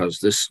because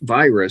this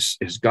virus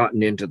has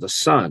gotten into the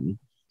sun.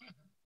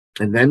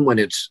 And then when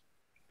it's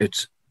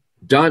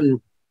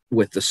done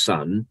with the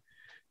sun,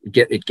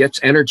 it gets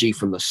energy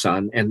from the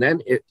sun, and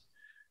then it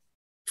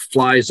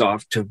flies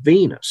off to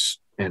Venus.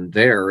 And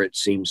there it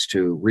seems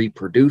to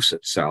reproduce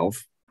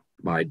itself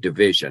by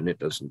division. It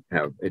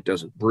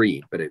doesn't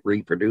breed, but it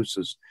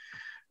reproduces.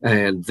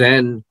 And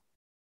then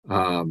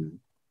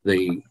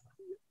the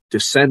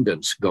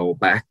descendants go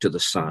back to the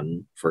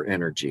sun for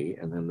energy,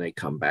 and then they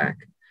come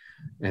back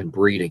and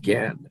breed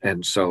again.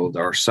 And so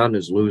our sun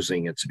is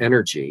losing its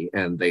energy,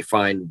 and they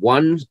find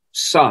one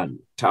sun,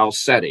 Tau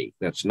Ceti,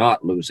 that's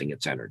not losing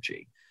its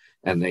energy.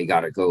 And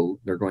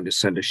they're going to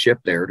send a ship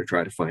there to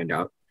try to find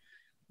out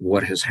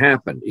what has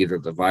happened. Either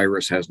the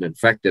virus hasn't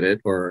infected it,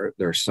 or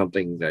there's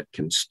something that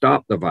can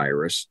stop the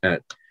virus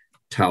at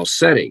Tau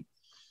Ceti.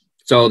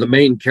 So the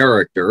main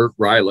character,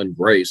 Ryland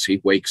Grace,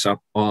 he wakes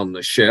up on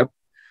the ship,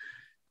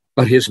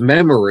 but his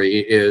memory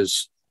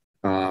is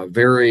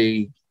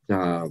very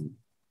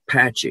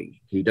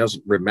patchy. He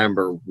doesn't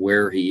remember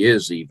where he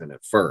is even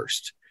at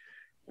first.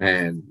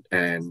 And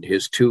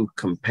his two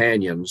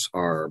companions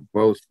are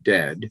both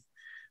dead.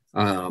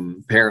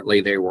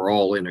 Apparently they were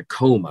all in a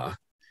coma.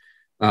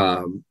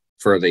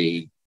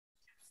 They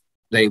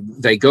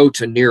go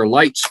to near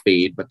light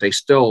speed, but it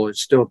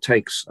still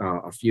takes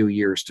a few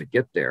years to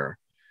get there.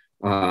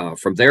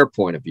 From their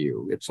point of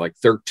view, it's like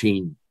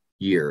 13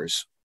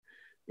 years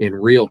in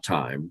real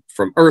time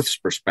from Earth's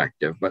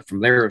perspective, but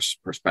from their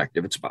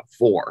perspective, it's about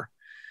 4.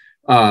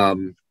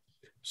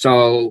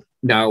 So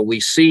now we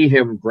see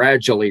him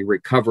gradually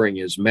recovering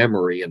his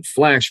memory in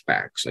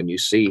flashbacks, and you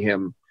see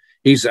him,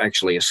 he's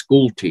actually a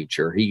school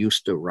teacher. He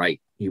used to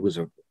write, he was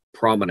a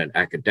prominent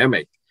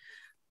academic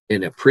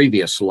in a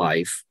previous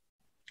life,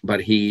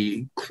 but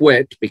he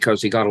quit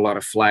because he got a lot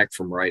of flack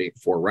from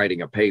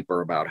writing a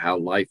paper about how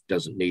life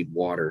doesn't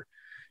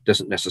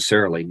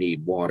necessarily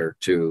need water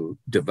to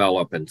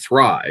develop and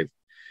thrive.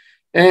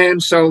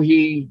 And so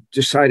he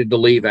decided to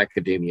leave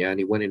academia, and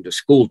he went into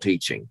school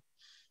teaching.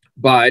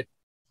 But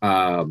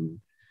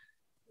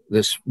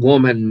this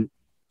woman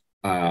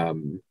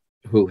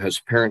who has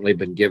apparently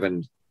been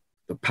given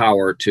the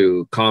power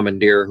to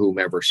commandeer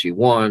whomever she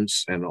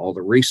wants and all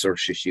the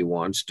resources she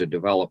wants to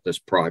develop this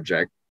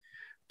project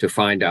to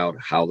find out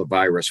how the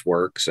virus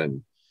works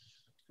and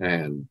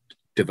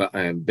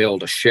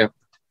build a ship.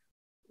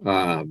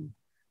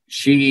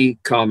 She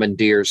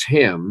commandeers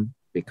him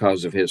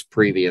because of his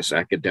previous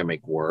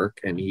academic work,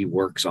 and he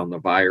works on the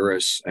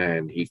virus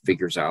and he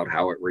figures out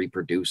how it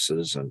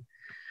reproduces and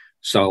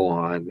so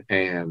on.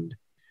 And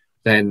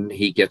then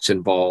he gets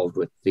involved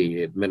with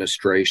the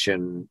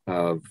administration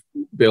of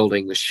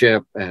building the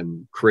ship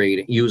and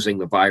using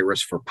the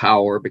virus for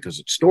power because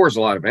it stores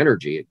a lot of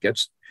energy.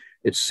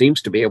 It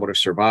seems to be able to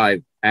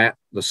survive at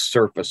the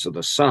surface of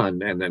the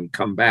sun and then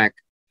come back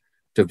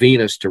to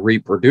Venus to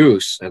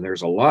reproduce. And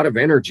there's a lot of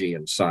energy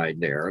inside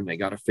there, and they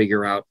got to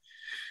figure out.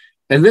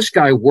 And this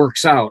guy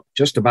works out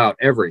just about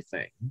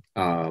everything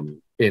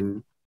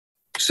in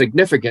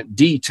significant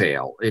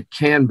detail. It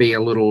can be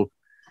a little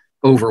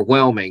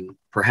overwhelming,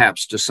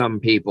 perhaps, to some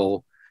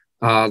people.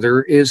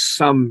 There is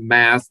some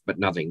math, but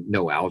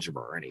no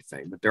algebra or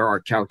anything, but there are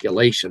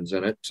calculations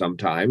in it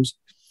sometimes.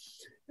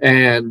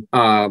 And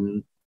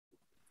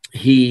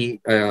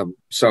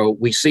so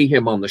we see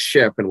him on the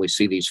ship, and we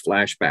see these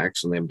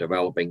flashbacks and them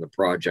developing the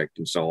project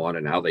and so on,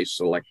 and how they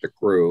select the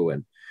crew.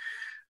 And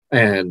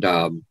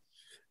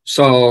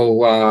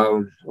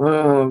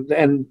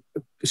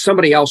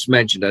somebody else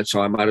mentioned it, so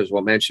I might as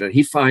well mention it.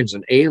 He finds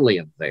an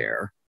alien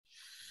there,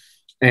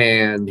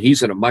 and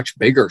he's in a much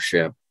bigger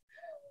ship.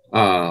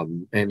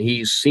 And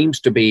he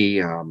seems to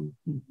be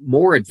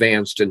more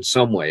advanced in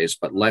some ways,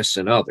 but less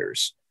in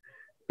others.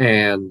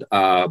 And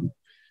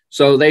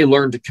so they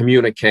learn to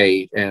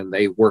communicate, and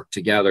they work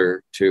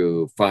together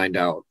to find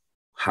out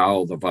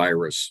how the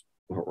virus,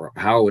 or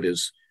how it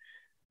is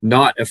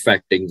not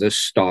affecting this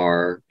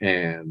star.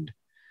 And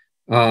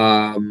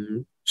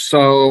so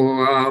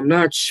I'm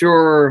not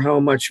sure how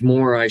much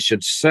more I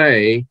should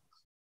say.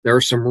 There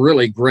are some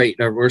really great,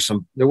 there was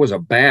a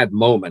bad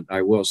moment,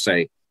 I will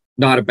say,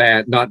 not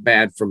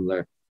bad from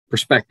the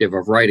perspective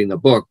of writing the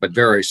book, but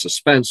very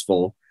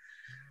suspenseful.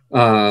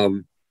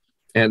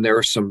 And there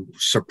are some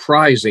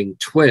surprising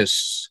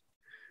twists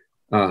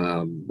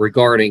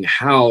regarding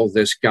how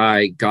this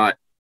guy got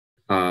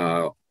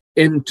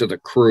into the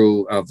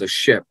crew of the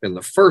ship in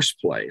the first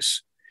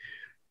place.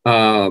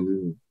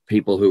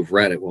 People who've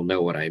read it will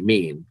know what I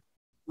mean.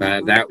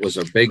 That was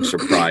a big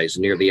surprise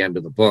near the end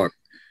of the book.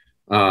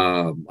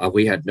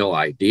 We had no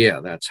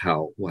idea that's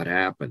what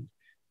happened.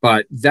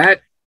 But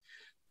it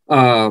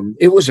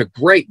was a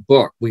great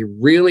book. We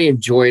really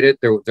enjoyed it.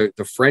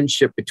 The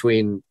friendship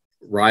between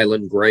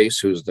Ryland Grace,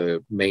 who's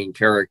the main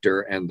character,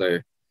 and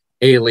the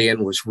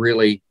alien was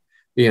really,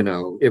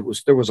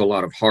 there was a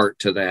lot of heart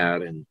to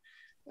that.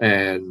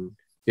 And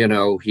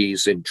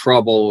he's in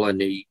trouble, and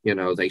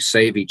they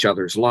save each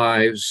other's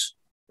lives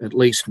at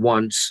least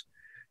once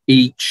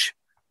each.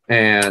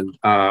 And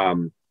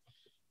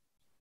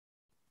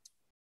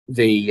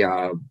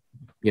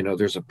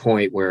there's a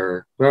point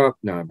where, well,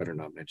 no, I better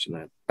not mention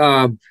that.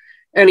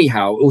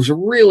 Anyhow, it was a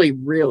really,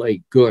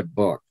 really good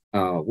book.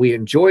 We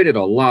enjoyed it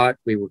a lot.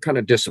 We were kind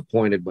of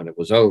disappointed when it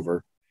was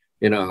over.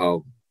 You know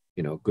how,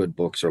 good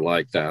books are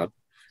like that.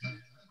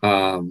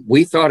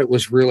 We thought it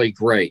was really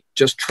great.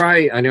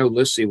 I know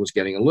Lissy was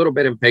getting a little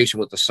bit impatient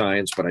with the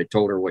science, but I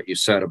told her what you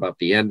said about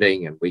the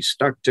ending, and we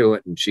stuck to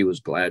it, and she was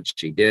glad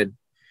she did.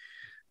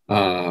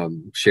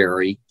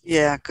 Sherry.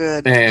 Yeah,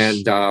 good.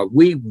 And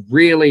we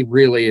really,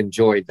 really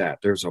enjoyed that.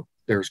 There's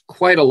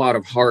quite a lot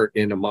of heart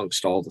in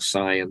amongst all the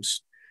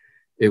science.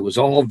 It was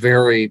all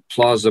very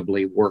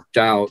plausibly worked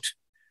out.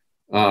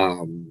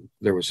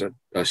 It's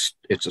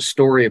a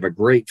story of a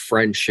great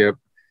friendship.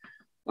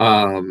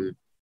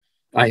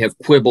 I have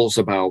quibbles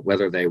about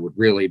whether they would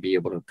really be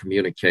able to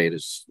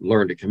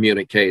learn to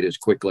communicate as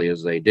quickly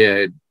as they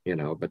did,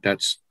 but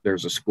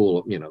there's a school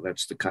of,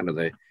 that's the kind of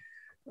the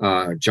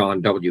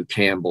John W.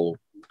 Campbell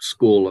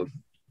school of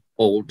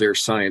older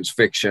science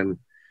fiction.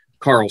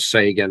 Carl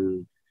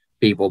Sagan,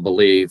 people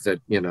believe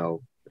that,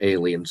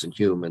 aliens and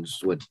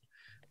humans would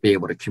be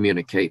able to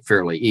communicate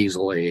fairly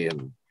easily.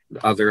 And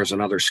there's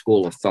another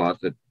school of thought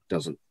that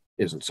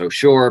isn't so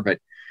sure, but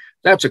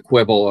that's a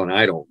quibble. And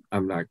I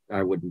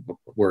wouldn't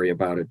worry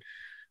about it.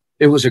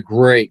 It was a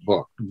great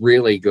book,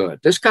 really good.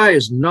 This guy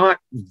is not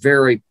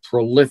very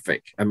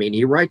prolific. I mean,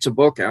 he writes a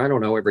book, I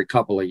don't know, every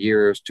couple of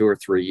years, 2 or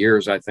 3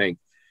 years, I think.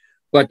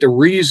 But the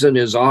reason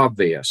is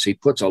obvious. He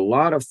puts a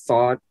lot of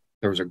thought.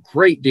 There's a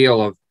great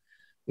deal of,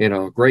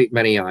 a great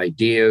many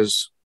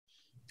ideas.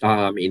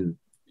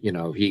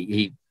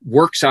 He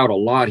works out a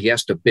lot. He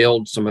has to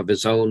build some of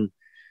his own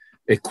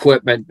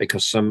equipment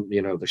because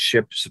the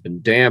ships have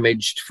been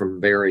damaged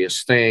from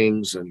various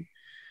things.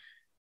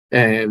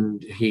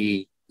 And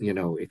he,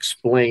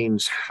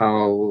 explains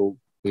how,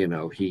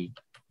 he,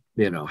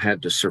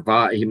 had to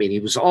survive. I mean, he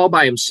was all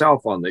by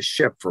himself on the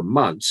ship for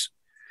months,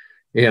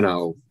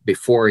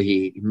 before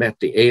he met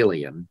the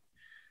alien.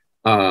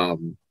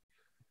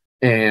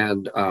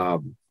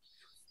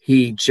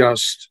 He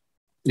just,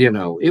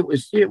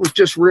 it was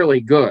just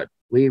really good.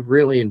 We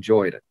really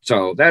enjoyed it.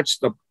 So that's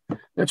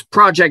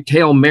Project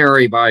Hail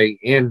Mary by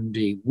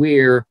Andy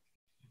Weir.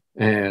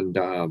 And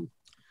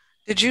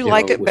did you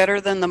like it better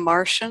than The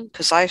Martian?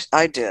 Because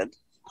I did.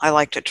 I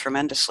liked it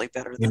tremendously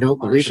better than The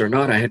Martian. Believe it or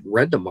not, I hadn't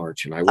read The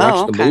Martian. I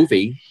watched the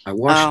movie.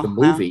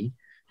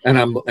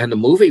 And the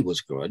movie was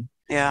good.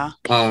 Yeah.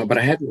 But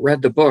I hadn't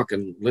read the book,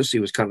 and Lissy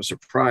was kind of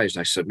surprised.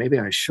 I said, maybe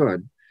I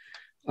should.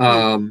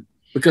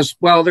 Because,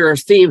 well, there are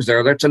themes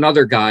there. That's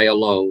another guy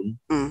alone,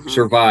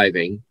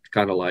 surviving,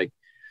 kind of like,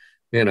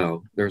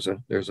 there's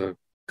a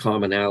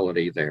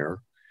commonality there.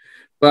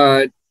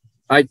 But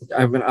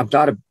I'm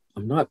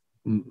not,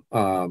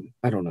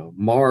 I don't know,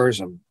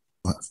 Mars. I'm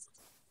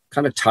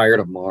kind of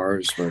tired of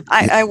Mars. But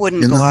I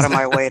wouldn't go out of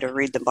my way to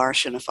read The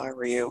Martian if I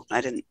were you.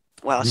 I didn't.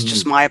 Well, it's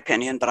just my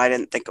opinion, but I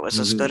didn't think it was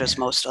as good as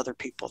most other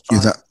people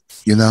thought.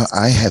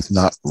 I have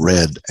not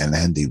read an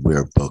Andy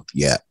Weir book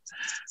yet,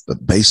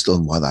 but based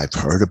on what I've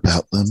heard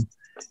about them,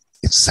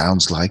 it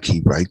sounds like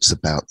he writes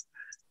about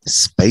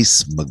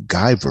space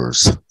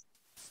MacGyvers.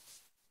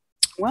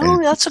 Well,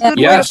 that's a good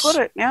way to put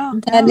it. Yeah,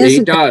 he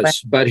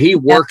does, but he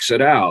works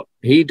it out.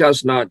 He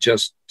does not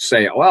just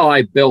say, well,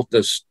 I built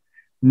this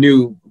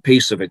new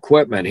piece of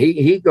equipment.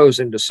 He goes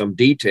into some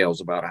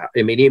details about how,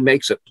 he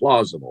makes it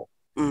plausible.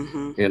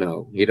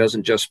 He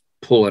doesn't just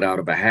pull it out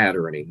of a hat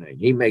or anything.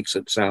 He makes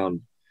it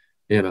sound,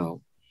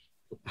 how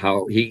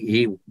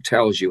he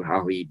tells you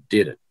how he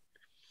did it.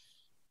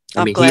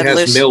 He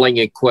has milling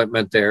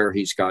equipment there.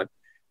 He's got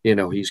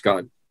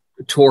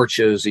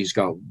torches. He's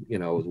got,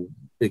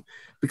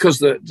 because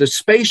the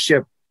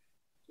spaceship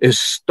is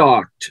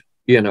stocked,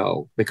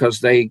 because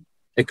they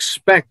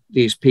expect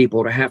these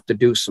people to have to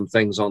do some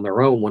things on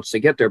their own once they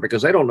get there,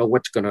 because they don't know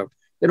what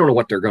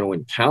they're going to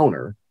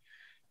encounter.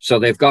 So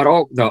they've got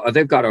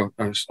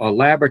a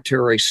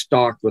laboratory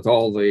stocked with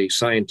all the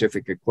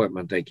scientific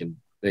equipment they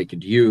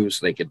could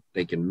use, they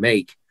can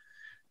make,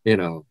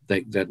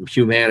 that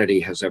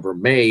humanity has ever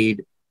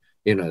made.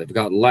 They've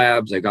got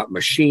labs, they've got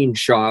machine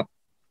shop,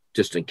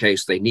 just in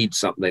case they need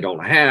something they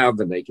don't have,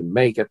 and they can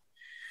make it.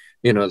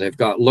 They've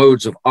got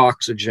loads of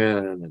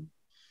oxygen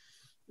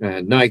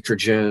and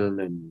nitrogen,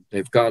 and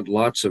they've got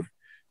lots of.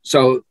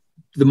 So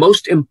the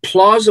most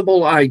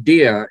implausible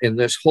idea in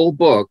this whole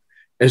book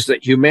is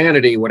that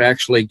humanity would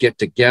actually get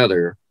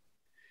together,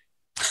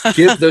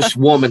 give this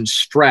woman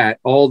Strat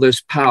all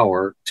this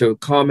power to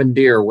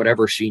commandeer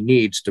whatever she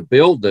needs to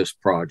build this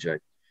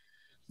project.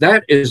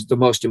 That is the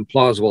most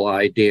implausible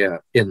idea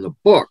in the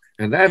book.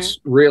 And that's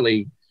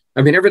really,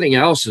 everything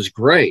else is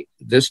great.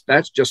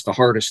 That's just the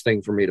hardest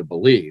thing for me to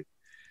believe.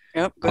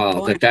 Yep, good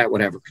point. That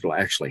would ever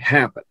actually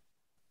happen.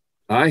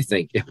 I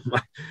think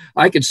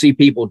I could see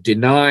people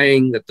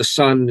denying that the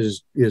sun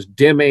is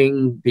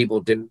dimming,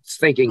 people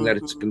thinking that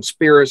it's a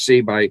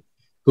conspiracy by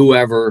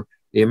whoever.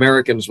 The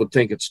Americans would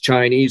think it's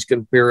Chinese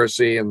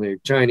conspiracy, and the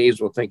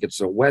Chinese will think it's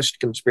a West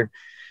conspiracy.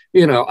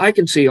 I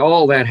can see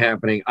all that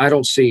happening. I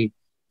don't see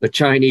the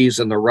Chinese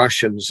and the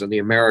Russians and the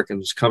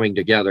Americans coming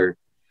together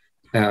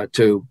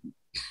to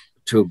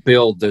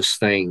build this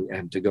thing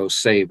and to go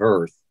save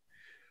Earth.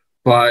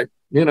 But,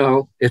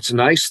 it's a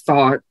nice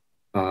thought.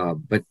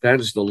 But that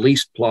is the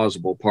least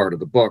plausible part of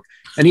the book.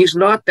 And he's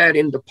not that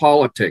into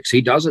politics. He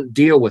doesn't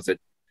deal with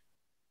it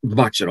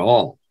much at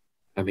all.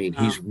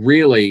 He's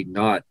really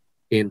not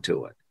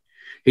into it.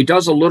 He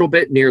does a little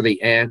bit near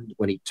the end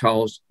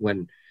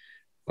when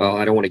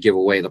I don't want to give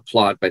away the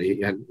plot, but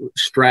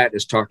Strat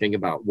is talking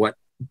about what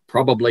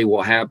probably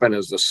will happen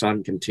as the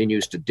sun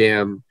continues to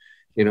dim.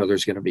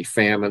 There's going to be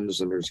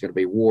famines, and there's going to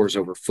be wars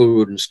over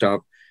food and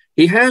stuff.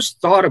 He has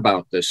thought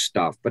about this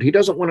stuff, but he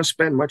doesn't want to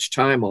spend much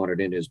time on it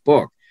in his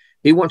book.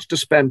 He wants to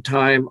spend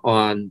time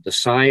on the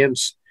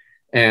science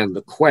and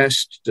the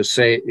quest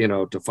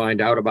to find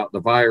out about the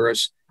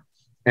virus,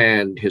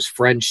 and his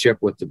friendship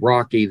with the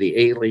Rocky,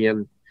 the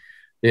alien,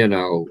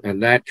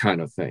 and that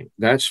kind of thing.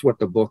 That's what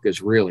the book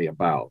is really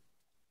about.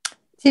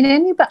 Did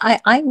anybody,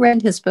 I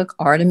read his book,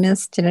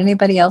 Artemis. Did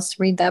anybody else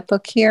read that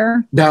book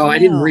here? No, I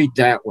didn't read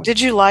that one. Did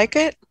you like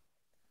it?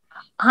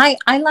 I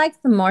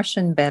liked The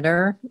Martian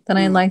better than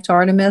I liked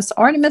Artemis.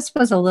 Artemis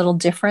was a little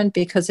different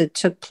because it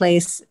took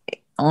place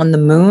on the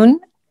moon,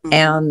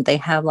 and they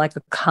have like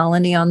a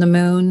colony on the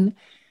moon.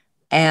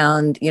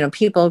 And,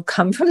 people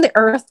come from the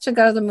Earth to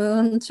go to the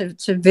moon to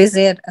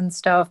visit and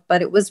stuff.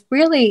 But it was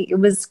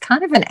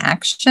kind of an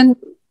action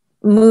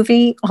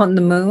movie on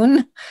the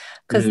moon,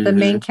 because the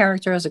main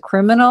character is a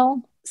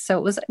criminal. So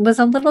it was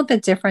a little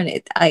bit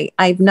different.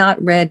 I've not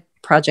read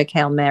Project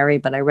Hail Mary,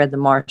 but I read The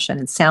Martian.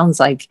 It sounds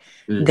like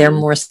they're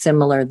more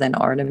similar than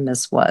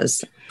Artemis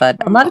was.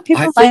 But a lot of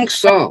people think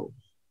so.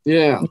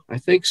 Yeah, I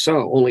think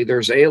so. Only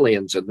there's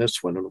aliens in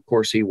this one. And of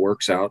course he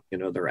works out,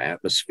 their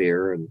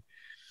atmosphere and,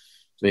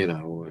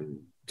 and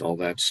all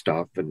that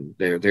stuff. And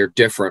they're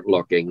different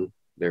looking.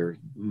 They're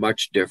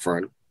much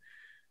different.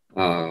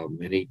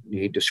 And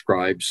he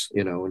describes,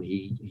 and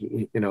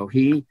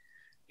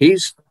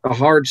he's a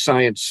hard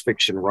science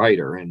fiction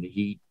writer, and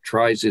he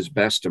tries his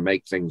best to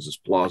make things as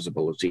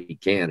plausible as he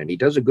can. And he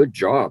does a good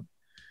job.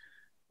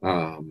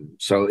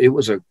 So it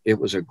was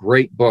a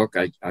great book.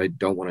 I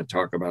don't want to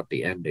talk about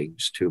the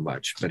endings too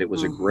much, but it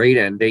was a great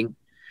ending.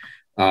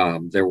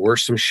 There were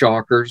some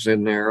shockers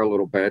in there a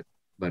little bit,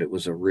 but it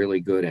was a really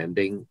good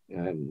ending,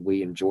 and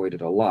we enjoyed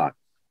it a lot.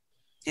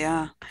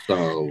 Yeah.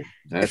 So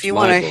if you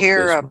want to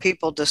hear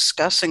people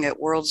discussing it,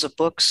 Worlds of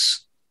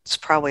Books, it's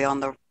probably on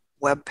the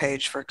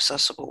webpage for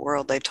Accessible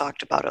World. They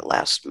talked about it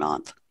last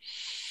month.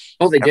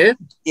 Oh, they did?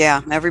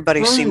 Yeah.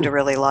 Everybody seemed to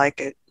really like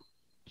it.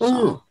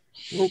 So.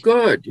 Well,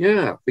 good.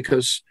 Yeah.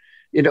 Because,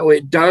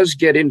 it does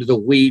get into the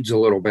weeds a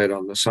little bit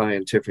on the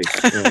scientific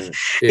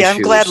yeah,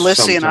 I'm glad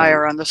Lissy and I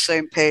are on the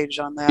same page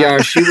on that. Yeah,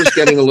 she was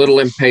getting a little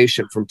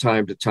impatient from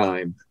time to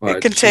time. But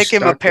it can take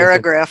him a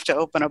paragraph to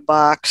open a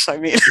box.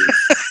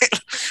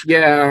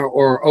 Yeah,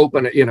 or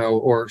open it,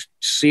 or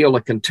seal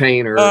a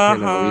container.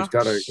 He's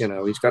got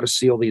to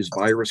seal these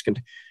virus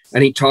containers.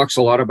 And he talks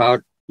a lot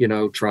about,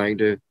 trying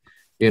to,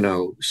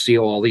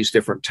 seal all these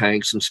different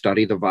tanks and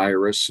study the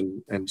virus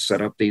and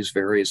set up these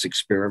various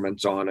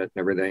experiments on it and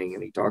everything.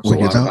 And he talks a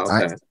lot about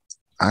that.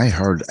 I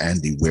heard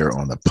Andy Weir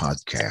on a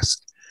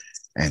podcast,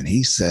 and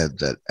he said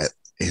that at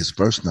his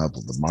first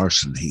novel, The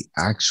Martian, he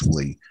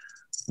actually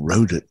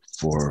wrote it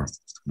for,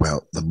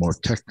 the more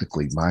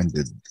technically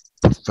minded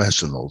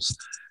professionals,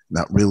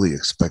 not really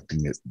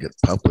expecting it to get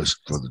published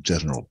for the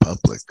general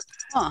public.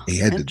 He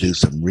had to do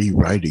some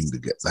rewriting to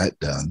get that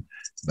done.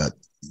 But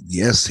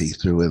yes, he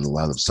threw in a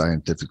lot of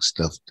scientific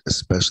stuff,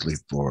 especially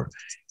for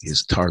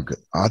his target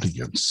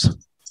audience.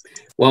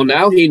 Well,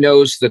 now he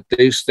knows that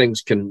these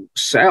things can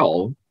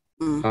sell,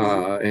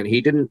 And he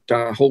didn't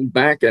hold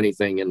back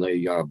anything in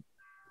the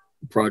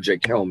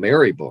Project Hail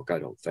Mary book, I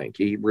don't think.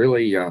 He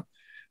really,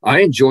 I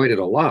enjoyed it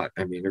a lot.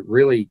 I mean, it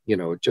really,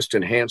 it just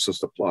enhances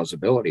the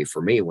plausibility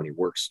for me when he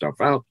works stuff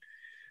out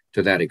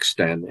to that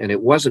extent. And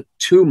it wasn't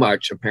too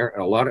much.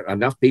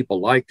 Enough people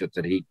liked it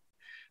that he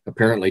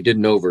apparently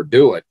didn't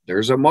overdo it.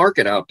 There's a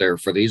market out there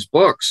for these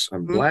books.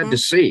 I'm glad to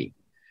see.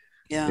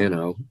 Yeah.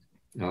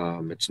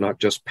 It's not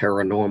just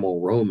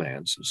paranormal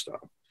romance and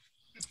stuff.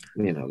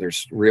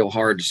 There's real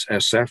hard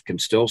SF can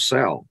still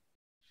sell.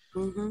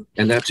 And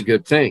that's a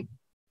good thing.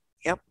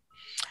 Yep.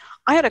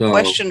 I had a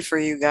question for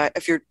you guys.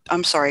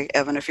 I'm sorry,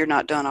 Evan, if you're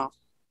not done,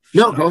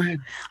 No, go ahead.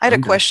 I had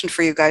a question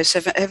for you guys.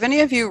 Have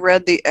any of you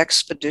read the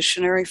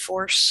Expeditionary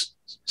Force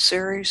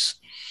series?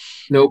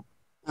 Nope.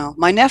 No,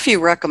 my nephew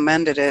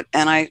recommended it,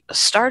 and I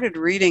started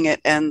reading it,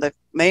 and the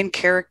main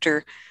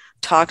character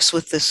talks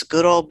with this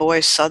good old boy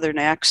Southern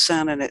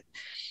accent, and it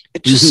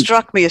just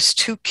struck me as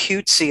too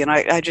cutesy, and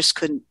I just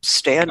couldn't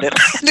stand it.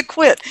 I had to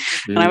quit.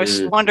 And I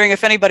was wondering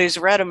if anybody's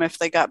read them, if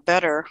they got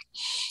better.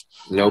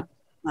 Nope.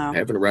 No. I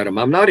haven't read them.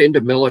 I'm not into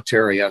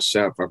military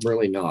SF. I'm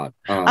really not.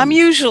 I'm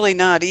usually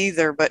not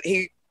either, but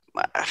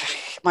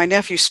my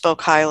nephew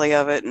spoke highly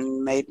of it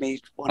and made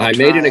me want to I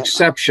made an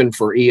exception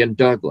for Ian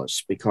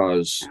Douglas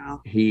because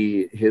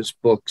his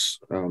books,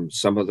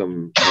 some of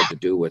them had to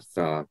do with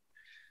the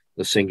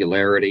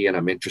singularity, and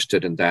I'm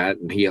interested in that.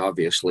 And he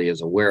obviously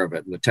is aware of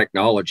it. And the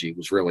technology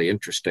was really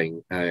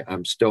interesting.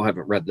 I'm still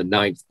haven't read the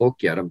 9th book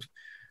yet.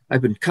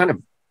 I've been kind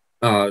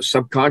of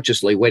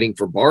subconsciously waiting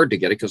for Bard to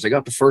get it because I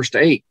got the first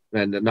 8,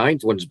 and the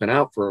 9th one's been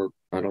out for,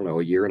 I don't know,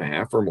 a year and a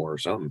half or more or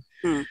something.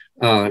 And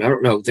I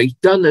don't know, they've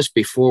done this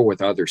before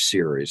with other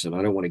series, and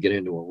I don't want to get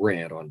into a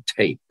rant on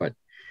tape, but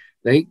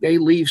they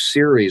leave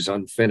series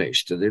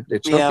unfinished.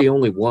 It's not the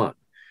only one.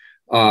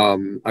 I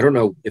don't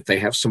know if they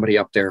have somebody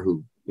up there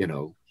who,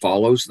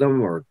 follows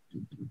them, or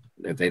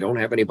if they don't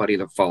have anybody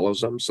that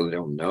follows them, so they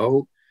don't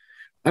know.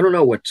 I don't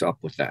know what's up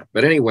with that.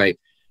 But anyway,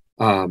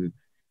 and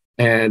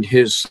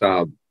his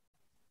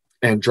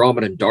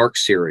Andromedan Dark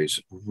series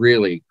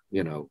really,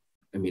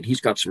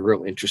 he's got some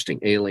real interesting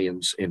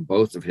aliens in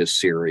both of his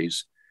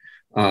series.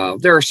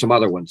 There are some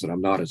other ones that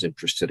I'm not as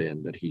interested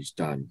in that he's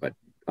done, but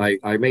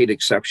I made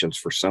exceptions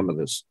for some of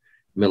this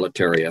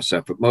military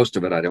SF, but most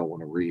of it I don't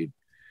want to read.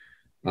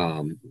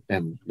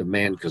 And the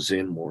Man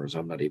Kazin Wars,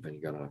 I'm not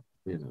even gonna,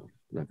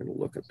 not gonna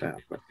look at that.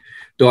 But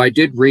though I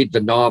did read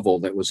the novel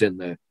that was in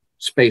the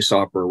space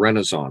opera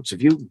Renaissance.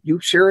 Have you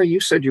Sherry, you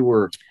said you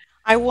were.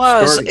 I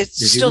was.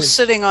 It's still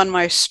sitting on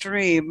my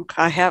stream.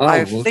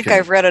 I think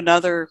I've read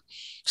another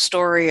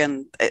story,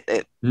 and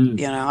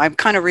I'm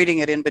kind of reading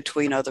it in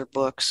between other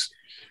books.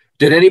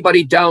 Did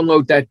anybody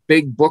download that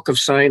big book of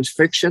science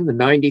fiction, the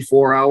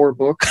 94-hour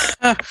book?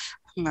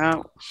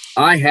 No.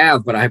 I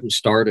have, but I haven't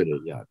started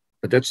it yet.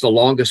 But that's the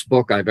longest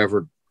book I've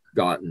ever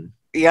gotten.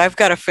 Yeah, I've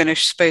got to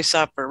finish Space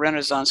Opera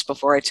Renaissance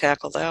before I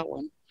tackle that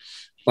one.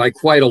 By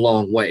quite a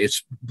long way.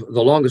 It's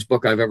the longest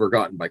book I've ever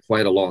gotten by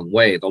quite a long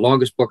way. The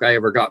longest book I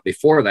ever got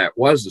before that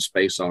was the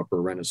Space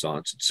Opera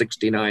Renaissance. It's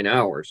 69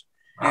 hours.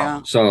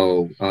 Yeah.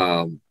 So,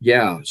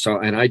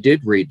 and I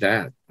did read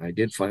that. I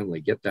did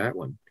finally get that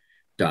one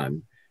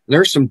done.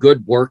 There's some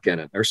good work in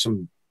it. There's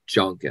some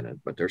junk in it,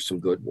 but there's some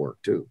good work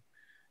too.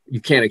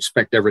 You can't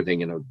expect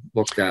everything in a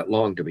book that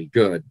long to be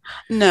good.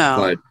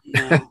 No.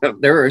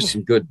 But there are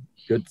some good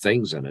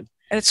things in it.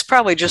 It's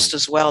probably just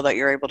as well that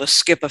you're able to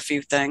skip a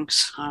few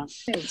things.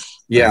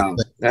 Yeah,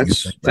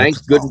 thank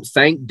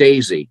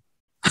Daisy.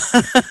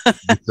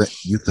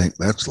 You think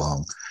that's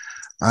long?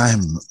 I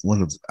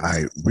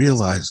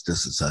realize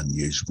this is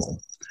unusual,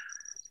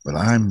 but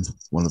I'm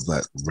one of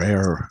that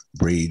rare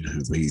breed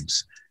who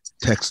reads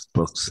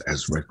textbooks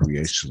as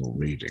recreational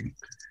reading.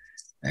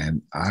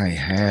 And I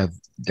have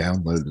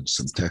downloaded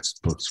some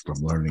textbooks from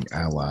Learning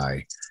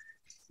Ally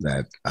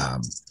that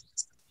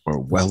are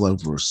well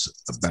over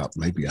about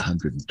maybe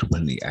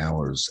 120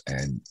 hours.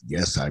 And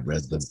yes, I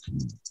read them from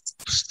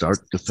start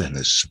to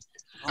finish.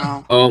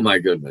 Wow. Oh my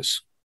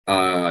goodness.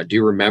 Do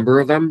you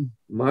remember them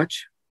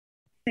much?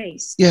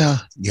 Yeah.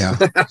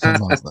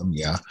 Some of them,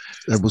 yeah.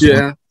 There was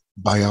one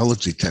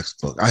biology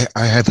textbook.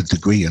 I have a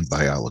degree in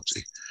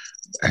biology,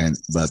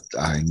 but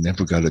I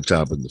never got a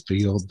job in the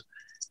field,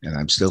 and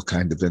I'm still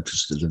kind of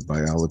interested in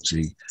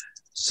biology.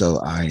 So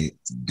I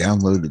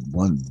downloaded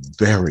one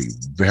very,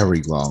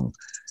 very long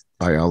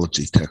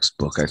biology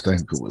textbook. I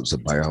think it was a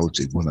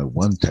Biology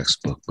 101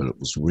 textbook, but it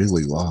was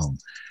really long.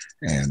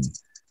 And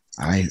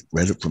I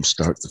read it from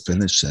start to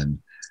finish. And,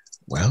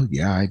 well,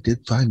 yeah, I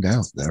did find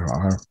out there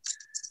are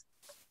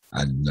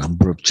a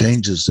number of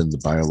changes in the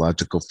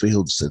biological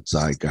field since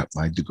I got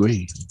my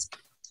degree.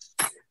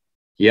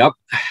 Yep.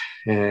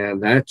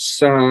 And that's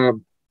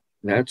going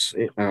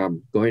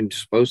to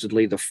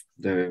supposedly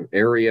the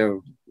area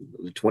of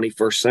the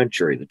 21st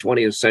century. The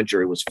 20th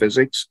century was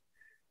physics.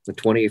 The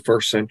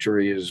 21st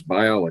century is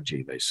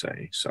biology, they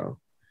say. So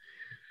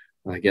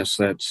I guess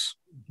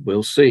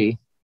we'll see.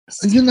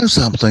 You know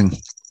something?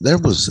 There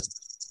was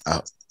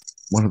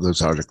one of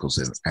those articles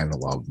in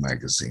Analog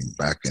magazine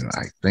back in,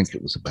 I think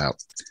it was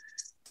about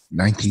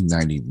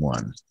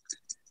 1991.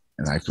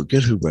 And I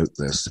forget who wrote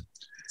this,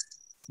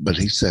 but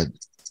he said,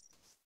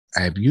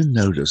 have you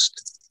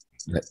noticed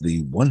that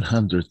the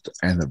 100th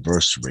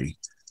anniversary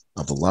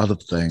of a lot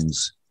of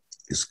things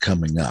is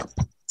coming up?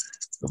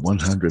 The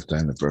 100th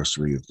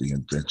anniversary of the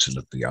invention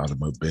of the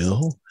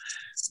automobile,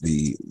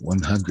 the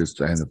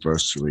 100th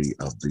anniversary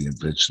of the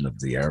invention of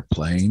the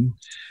airplane,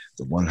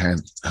 the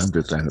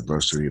 100th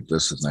anniversary of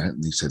this and that.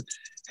 And he said,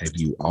 have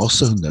you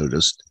also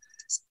noticed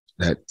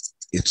that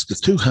it's the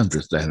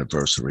 200th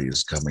anniversary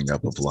is coming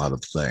up of a lot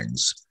of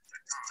things,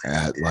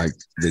 like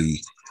the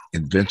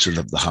invention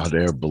of the hot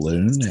air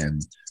balloon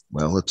and,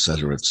 well, et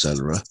cetera, et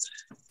cetera.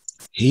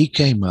 He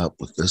came up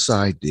with this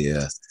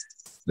idea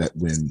that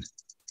when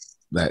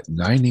that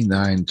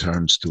 99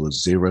 turns to a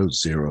 00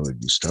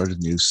 and you start a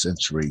new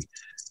century,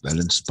 that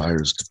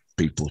inspires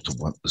people to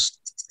want to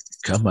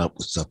come up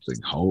with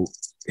something whole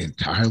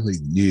entirely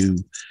new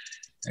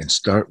and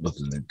start with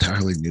an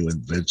entirely new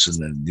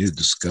invention and new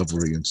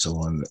discovery and so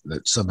on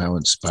that somehow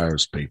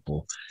inspires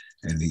people.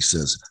 And he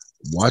says,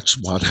 watch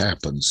what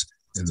happens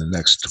in the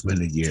next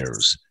 20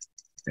 years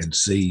and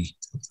see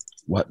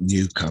what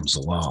new comes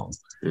along.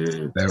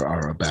 There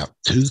are about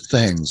two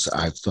things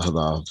I've thought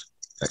of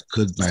that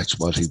could match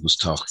what he was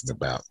talking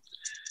about: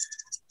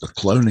 the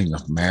cloning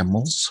of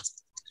mammals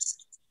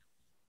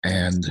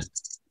and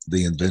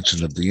the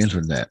invention of the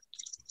internet.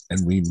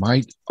 And we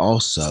might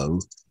also,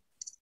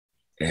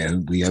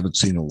 and we haven't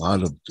seen a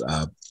lot of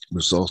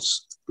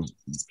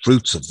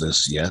fruits of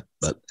this yet,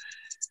 but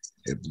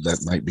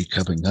that might be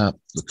coming up,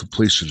 the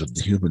completion of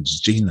the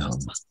human's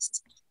genome.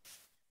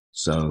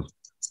 So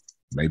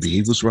maybe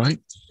he was right.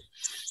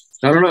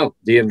 I don't know.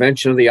 The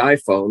invention of the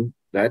iPhone,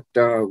 that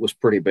was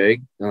pretty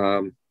big.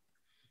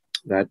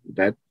 That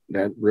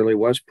really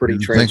was pretty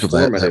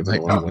transformative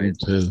in a lot of ways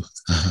too.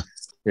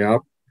 Yeah.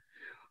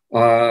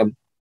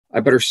 I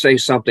better say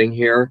something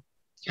here.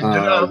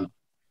 The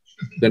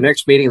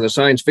next meeting of the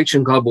Science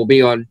Fiction Club will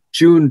be on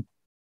June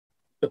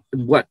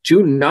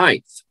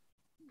 9th,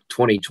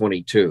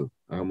 2022.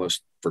 I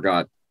almost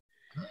forgot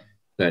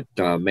that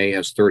May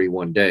has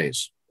 31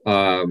 days.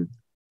 June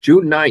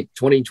 9th,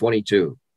 2022.